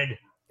wanted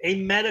a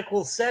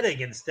medical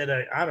setting instead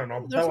of, I don't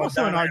know. There's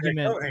also an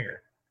argument.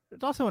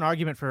 it's also an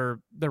argument for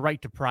the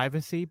right to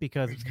privacy,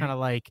 because it's kind of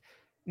like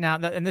now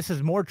that, and this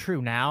is more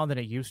true now than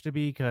it used to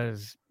be,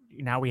 because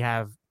now we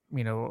have,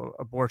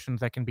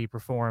 abortions that can be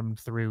performed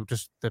through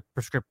just the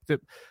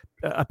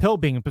a pill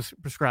being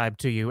prescribed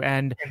to you.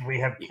 And we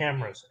have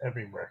cameras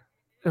everywhere.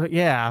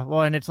 Yeah.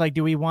 Well, and it's like,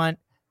 do we want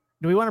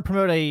to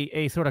promote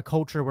a sort of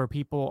culture where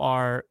people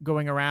are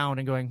going around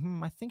and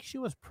going, I think she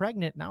was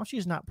pregnant. Now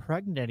she's not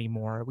pregnant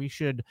anymore. We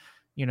should,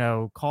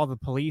 call the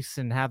police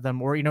and have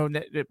them, or,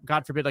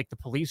 God forbid, like the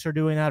police are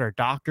doing that, or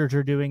doctors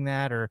are doing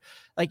that, or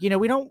like, we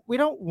don't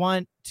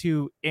want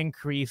to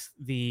increase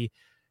the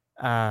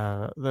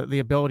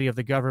ability of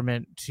the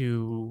government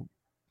to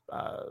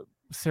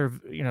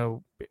serve,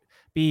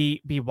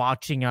 be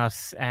watching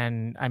us.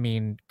 And I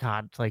mean,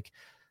 God, it's like,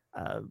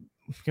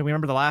 can we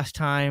remember the last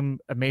time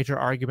a major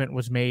argument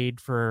was made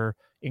for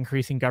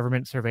increasing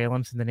government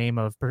surveillance in the name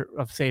of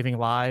saving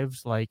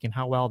lives, like, and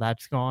how well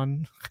that's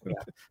gone? Yeah.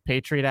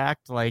 Patriot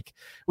Act. Like,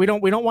 we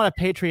don't want a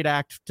Patriot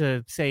Act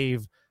to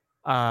save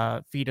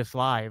fetus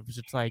lives.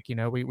 It's like,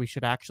 we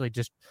should actually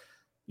just,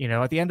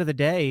 at the end of the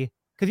day,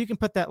 because you can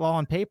put that law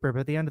on paper, but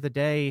at the end of the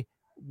day,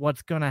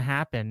 what's going to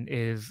happen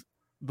is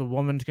the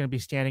woman's going to be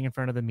standing in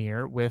front of the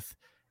mirror with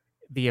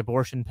the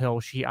abortion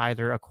pill she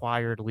either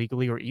acquired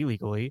legally or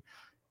illegally,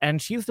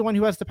 and she's the one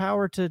who has the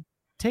power to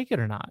take it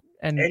or not.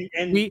 And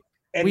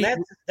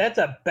that's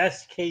a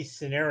best case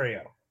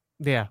scenario.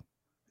 Yeah.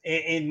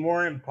 In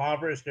more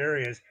impoverished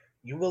areas,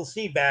 you will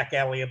see back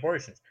alley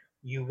abortions.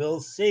 You will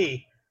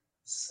see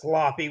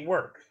sloppy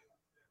work.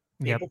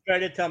 People try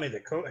to tell me the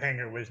coat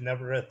hanger was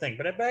never a thing,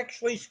 but I've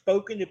actually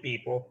spoken to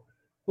people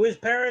whose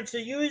parents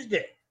have used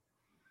it.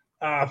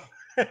 I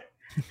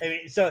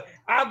mean, so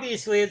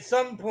obviously at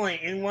some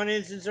point in one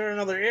instance or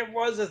another, it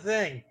was a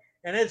thing,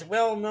 and it's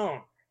well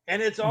known.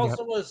 And it's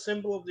also a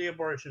symbol of the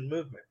abortion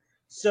movement.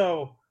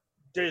 So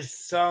there's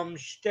some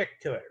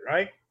shtick to it,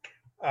 right?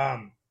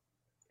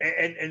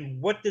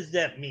 And what does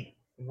that mean?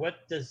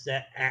 What does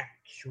that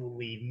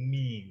actually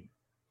mean?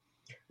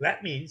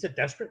 That means that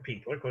desperate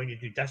people are going to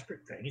do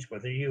desperate things,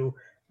 whether you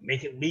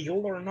make it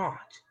legal or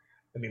not.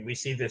 I mean, we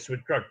see this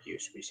with drug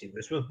use. We see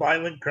this with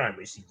violent crime.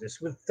 We see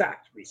this with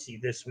theft. We see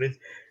this with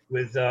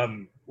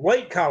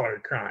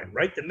white-collar crime,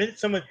 right? The minute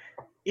someone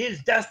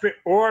is desperate,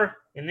 or,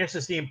 and this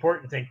is the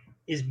important thing,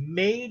 is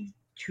made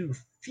to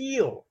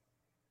feel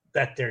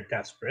that they're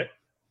desperate,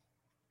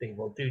 they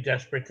will do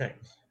desperate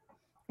things.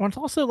 Well, it's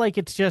also like,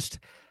 it's just,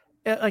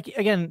 like,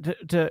 again,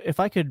 to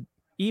if I could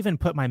even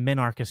put my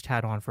minarchist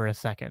hat on for a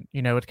second,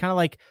 it's kind of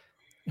like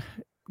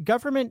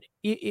government,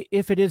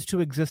 if it is to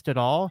exist at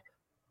all,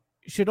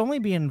 should only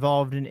be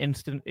involved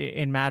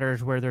in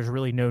matters where there's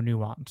really no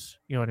nuance.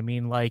 You know what I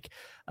mean? Like,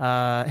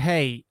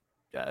 hey,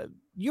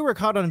 you were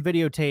caught on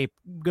videotape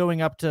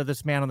going up to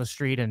this man on the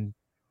street and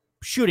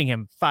shooting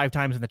him 5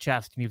 times in the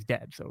chest, and he's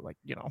dead. So, like,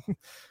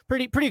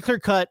 pretty clear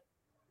cut.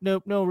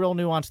 No real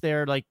nuance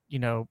there. Like,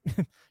 you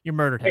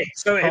murdered him. Hey,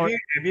 so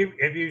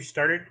have you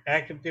started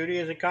active duty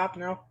as a cop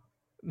now?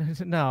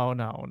 No.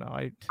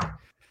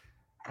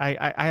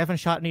 I haven't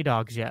shot any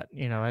dogs yet.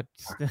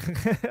 It's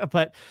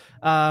but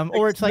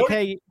or it's like,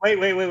 hey,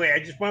 wait. I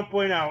just want to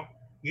point out,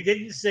 you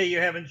didn't say you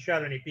haven't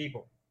shot any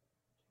people.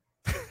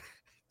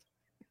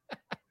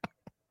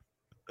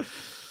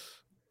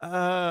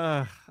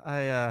 I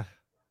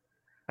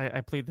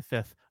plead the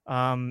fifth.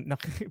 No,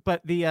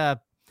 but the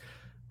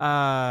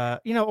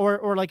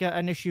or like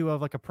an issue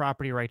of like a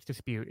property rights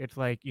dispute. It's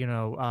like, hey,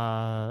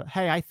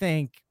 I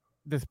think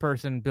this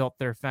person built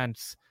their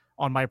fence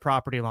on my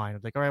property line.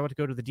 It's like, all right, I want to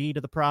go to the deed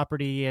of the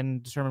property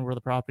and determine where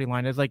the property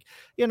line is. Like,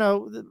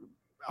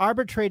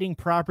 arbitrating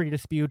property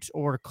disputes,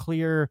 or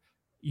clear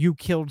you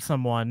killed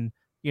someone,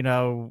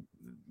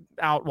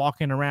 out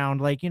walking around,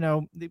 like,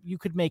 you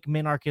could make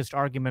minarchist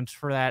arguments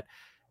for that.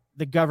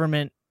 The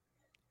government,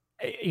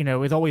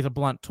 is always a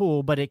blunt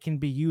tool, but it can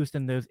be used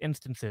in those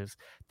instances.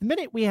 The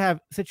minute we have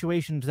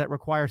situations that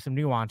require some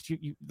nuance,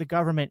 the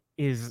government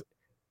is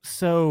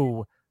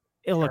so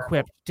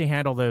ill-equipped to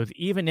handle those,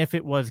 even if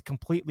it was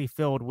completely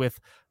filled with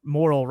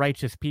moral,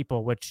 righteous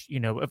people, which,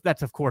 if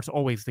that's, of course,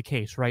 always the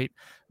case, right?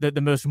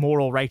 The most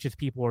moral, righteous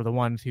people are the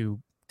ones who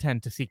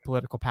tend to seek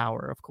political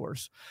power, of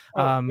course.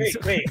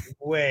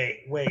 Wait.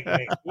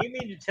 You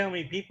mean to tell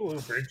me people who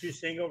virtue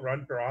signal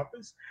run for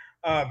office?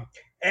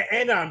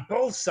 And on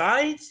both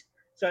sides?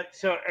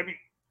 So I mean,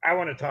 I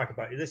want to talk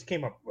about it. This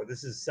came up, well,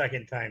 this is the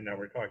second time now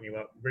we're talking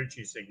about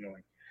virtue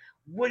signaling.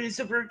 What is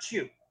a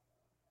virtue?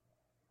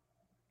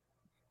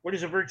 What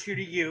is a virtue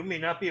to you may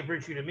not be a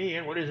virtue to me,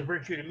 and what is a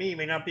virtue to me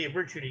may not be a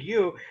virtue to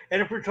you.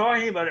 And if we're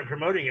talking about it,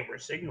 promoting it, we're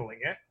signaling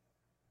it.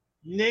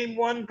 Name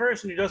one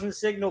person who doesn't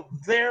signal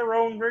their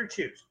own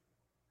virtues.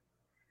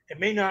 It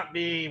may not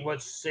be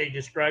what's, say,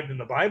 described in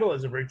the Bible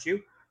as a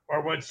virtue,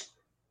 or what's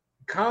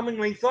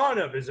commonly thought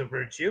of as a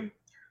virtue,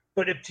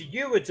 but if to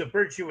you it's a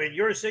virtue and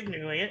you're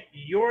signaling it,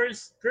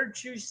 yours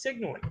virtue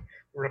signaling.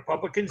 The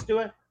Republicans do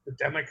it, the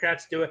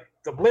Democrats do it,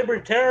 the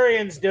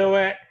Libertarians do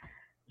it,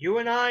 you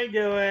and I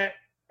do it.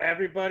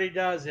 Everybody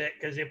does it,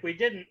 because if we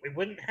didn't, we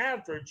wouldn't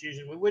have virtues,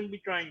 and we wouldn't be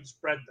trying to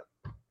spread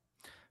them.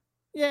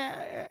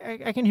 Yeah,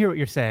 I can hear what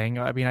you're saying.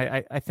 I mean,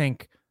 I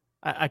think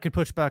I could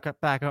push back on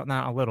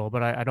that a little,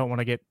 but I don't want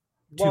to get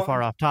too far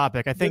Well, off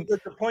topic. I think the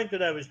point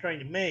that I was trying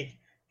to make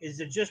is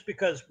that just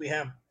because we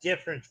have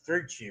different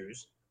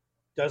virtues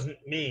doesn't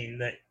mean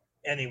that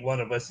any one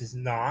of us is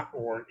not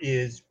or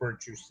is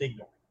virtue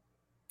signaling.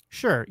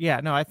 sure, yeah,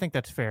 no, I think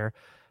that's fair,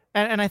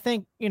 and I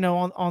think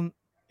on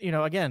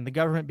again, the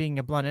government being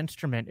a blunt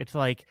instrument, it's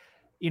like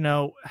you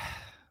know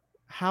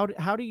how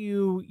do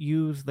you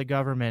use the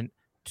government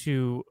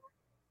to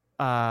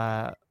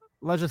uh,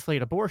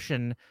 legislate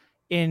abortion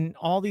in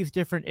all these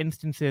different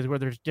instances where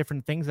there's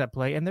different things at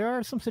play, and there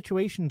are some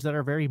situations that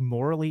are very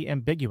morally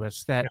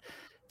ambiguous. That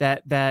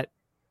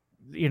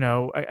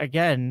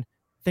again,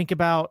 think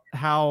about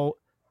the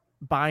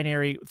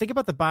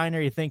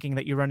binary thinking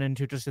that you run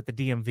into just at the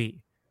DMV,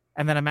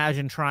 and then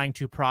imagine trying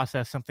to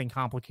process something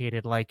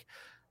complicated like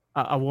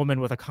a woman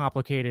with a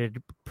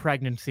complicated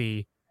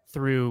pregnancy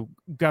through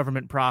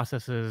government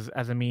processes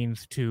as a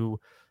means to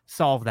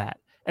solve that.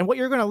 And what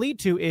you're going to lead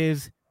to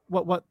is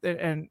what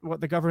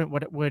the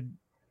government would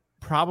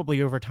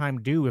probably over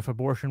time do if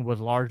abortion was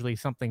largely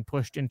something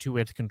pushed into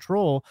its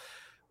control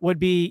would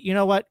be, you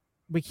know what,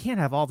 we can't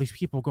have all these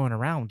people going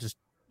around just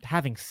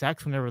having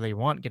sex whenever they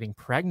want, getting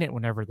pregnant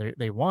whenever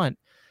they want.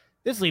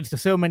 This leads to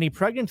so many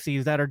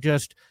pregnancies that are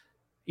just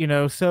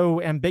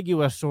so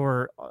ambiguous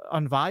or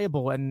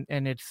unviable,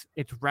 and it's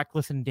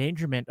reckless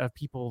endangerment of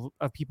people's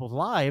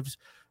lives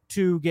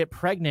to get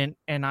pregnant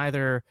and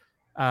either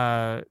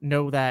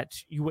know that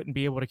you wouldn't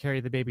be able to carry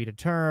the baby to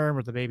term,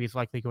 or the baby's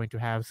likely going to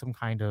have some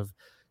kind of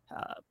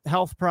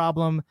health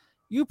problem.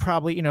 You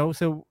probably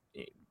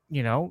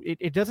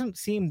it doesn't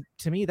seem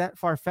to me that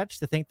far-fetched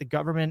to think the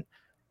government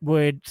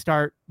would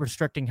start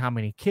restricting how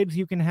many kids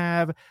you can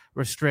have,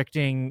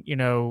 restricting,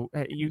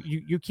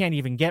 you can't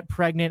even get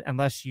pregnant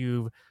unless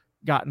you've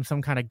gotten some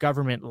kind of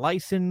government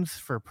license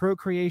for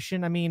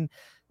procreation. I mean,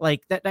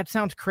 like that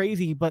sounds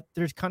crazy, but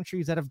there's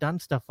countries that have done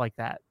stuff like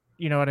that.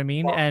 You know what I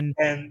mean? Well, and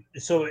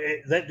so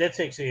that's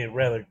actually a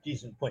rather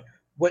decent point.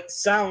 What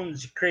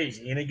sounds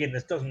crazy, and again,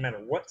 this doesn't matter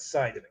what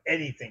side of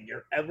anything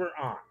you're ever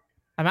on.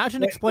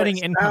 Imagine explaining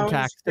income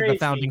tax to the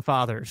founding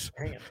fathers.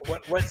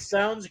 What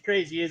sounds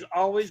crazy is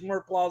always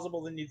more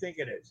plausible than you think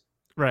it is.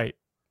 Right.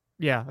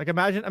 Yeah. Like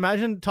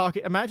imagine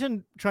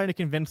trying to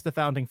convince the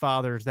founding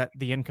fathers that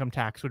the income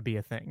tax would be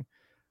a thing.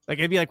 Like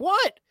it'd be like,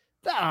 what?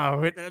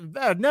 No,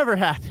 that would never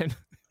happen.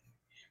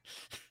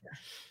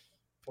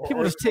 Or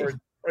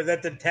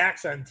that the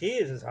tax on tea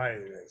is as high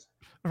as it is.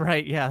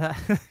 Right. Yeah.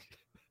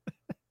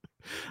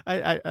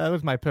 That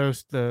was my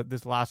post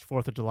this last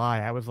 4th of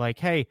July. I was like,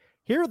 hey,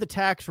 here are the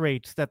tax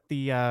rates that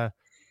the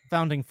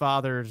founding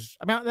fathers.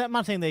 I mean, I'm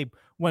not saying they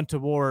went to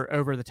war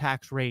over the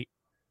tax rate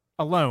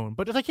alone,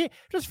 but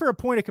just for a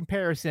point of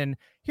comparison,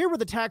 here were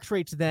the tax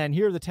rates then.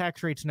 Here are the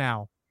tax rates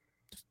now.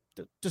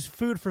 Just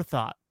food for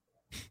thought.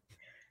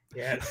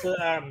 Yeah, so,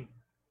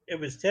 it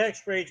was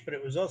tax rates, but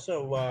it was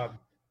also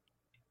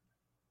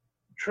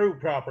true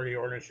property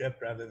ownership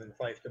rather than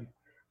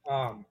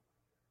fiefdom.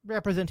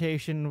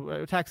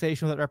 Representation,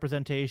 taxation without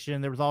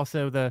representation. There was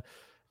also the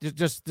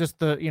just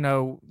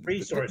the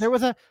resource. There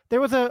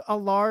was a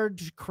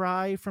large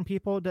cry from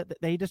people that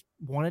they just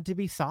wanted to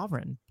be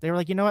sovereign. They were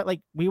like, you know what, like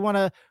we want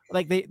to,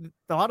 like a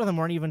lot of them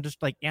weren't even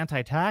just like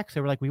anti-tax.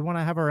 They were like, we want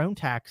to have our own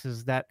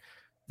taxes that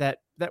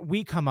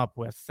we come up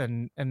with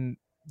and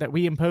that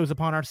we impose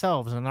upon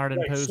ourselves and aren't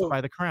imposed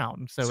by the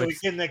crown. So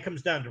again, that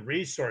comes down to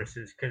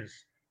resources, because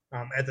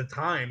at the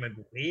time, I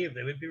believe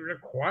they would be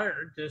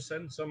required to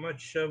send so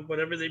much of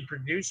whatever they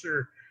produce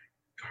or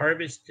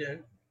harvest,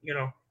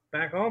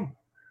 back home.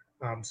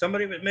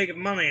 Somebody was making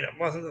money that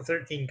wasn't the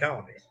 13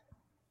 colonies.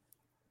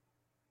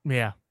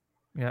 Yeah.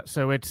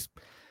 So it's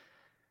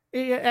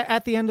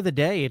at the end of the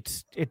day,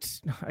 it's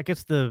I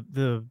guess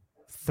the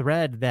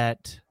thread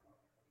that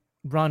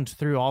runs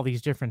through all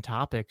these different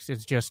topics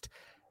is just,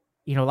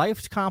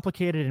 life's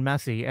complicated and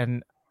messy,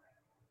 and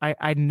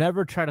I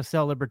never try to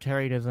sell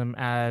libertarianism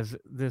as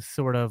this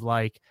sort of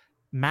like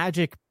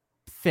magic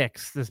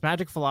fix, this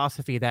magic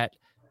philosophy that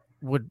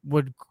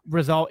would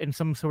result in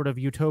some sort of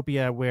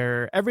utopia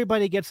where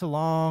everybody gets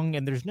along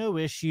and there's no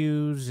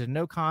issues and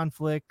no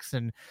conflicts.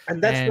 And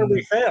that's where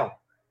we fail.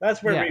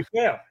 That's where we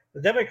fail.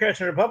 The Democrats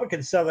and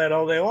Republicans sell that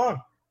all day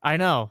long. I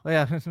know.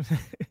 Yeah.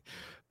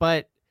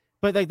 But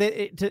like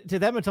to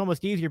them, it's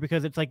almost easier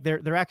because it's like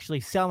they're actually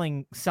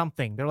selling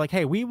something. They're like,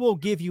 hey, we will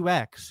give you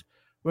X.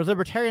 Whereas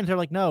libertarians are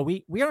like, no,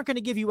 we aren't going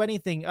to give you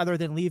anything other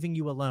than leaving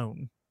you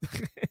alone.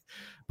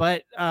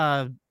 But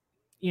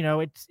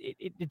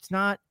it's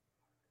not.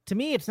 To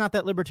me, it's not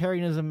that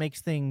libertarianism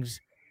makes things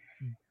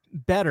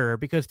better,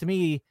 because to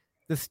me,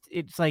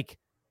 it's like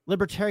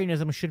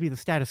libertarianism should be the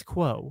status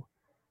quo,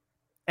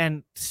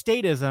 and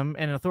statism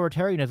and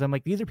authoritarianism,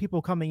 like these are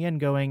people coming in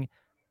going,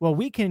 well,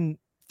 we can,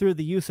 through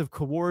the use of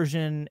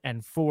coercion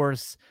and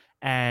force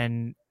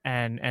and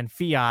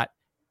fiat,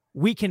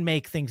 we can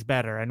make things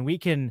better, and we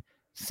can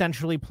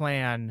centrally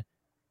plan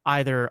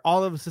either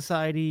all of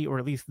society or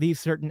at least these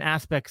certain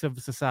aspects of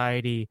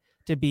society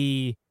to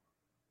be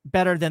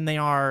better than they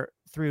are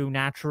through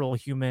natural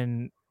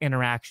human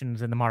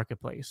interactions in the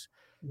marketplace.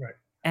 Right.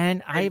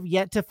 And I've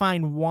yet to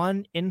find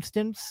one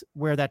instance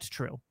where that's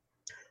true.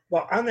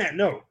 Well, on that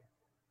note,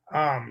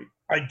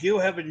 I do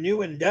have a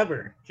new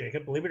endeavor,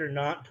 Jacob. Believe it or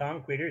not,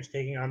 Tom Queter is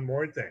taking on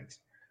more things,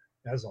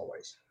 as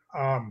always.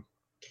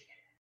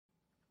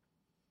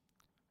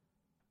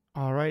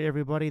 All right,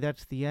 everybody,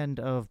 that's the end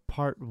of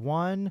part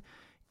 1.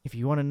 If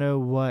you want to know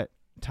what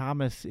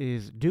Thomas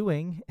is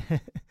doing,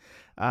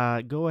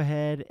 go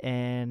ahead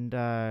and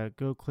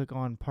go click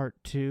on part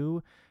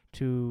 2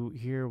 to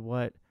hear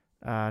what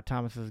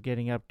Thomas is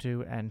getting up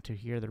to and to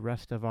hear the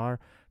rest of our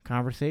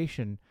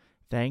conversation.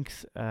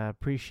 Thanks.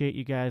 Appreciate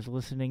you guys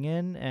listening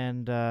in,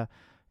 and, talk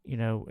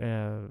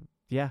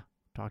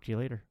to you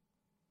later.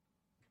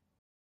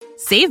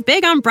 Save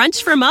big on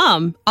brunch for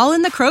mom, all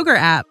in the Kroger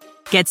app.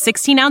 Get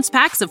 16-ounce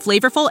packs of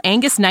flavorful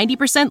Angus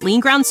 90% lean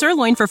ground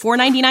sirloin for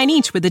 $4.99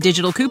 each with a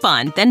digital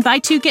coupon. Then buy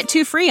 2, get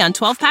 2 free on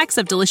 12 packs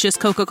of delicious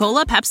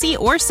Coca-Cola, Pepsi,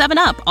 or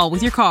 7-Up, all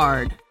with your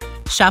card.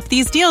 Shop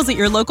these deals at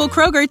your local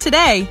Kroger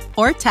today,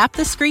 or tap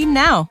the screen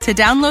now to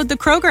download the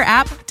Kroger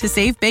app to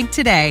save big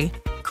today.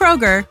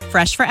 Kroger,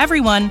 fresh for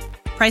everyone.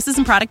 Prices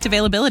and product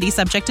availability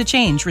subject to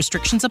change.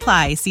 Restrictions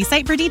apply. See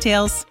site for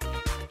details.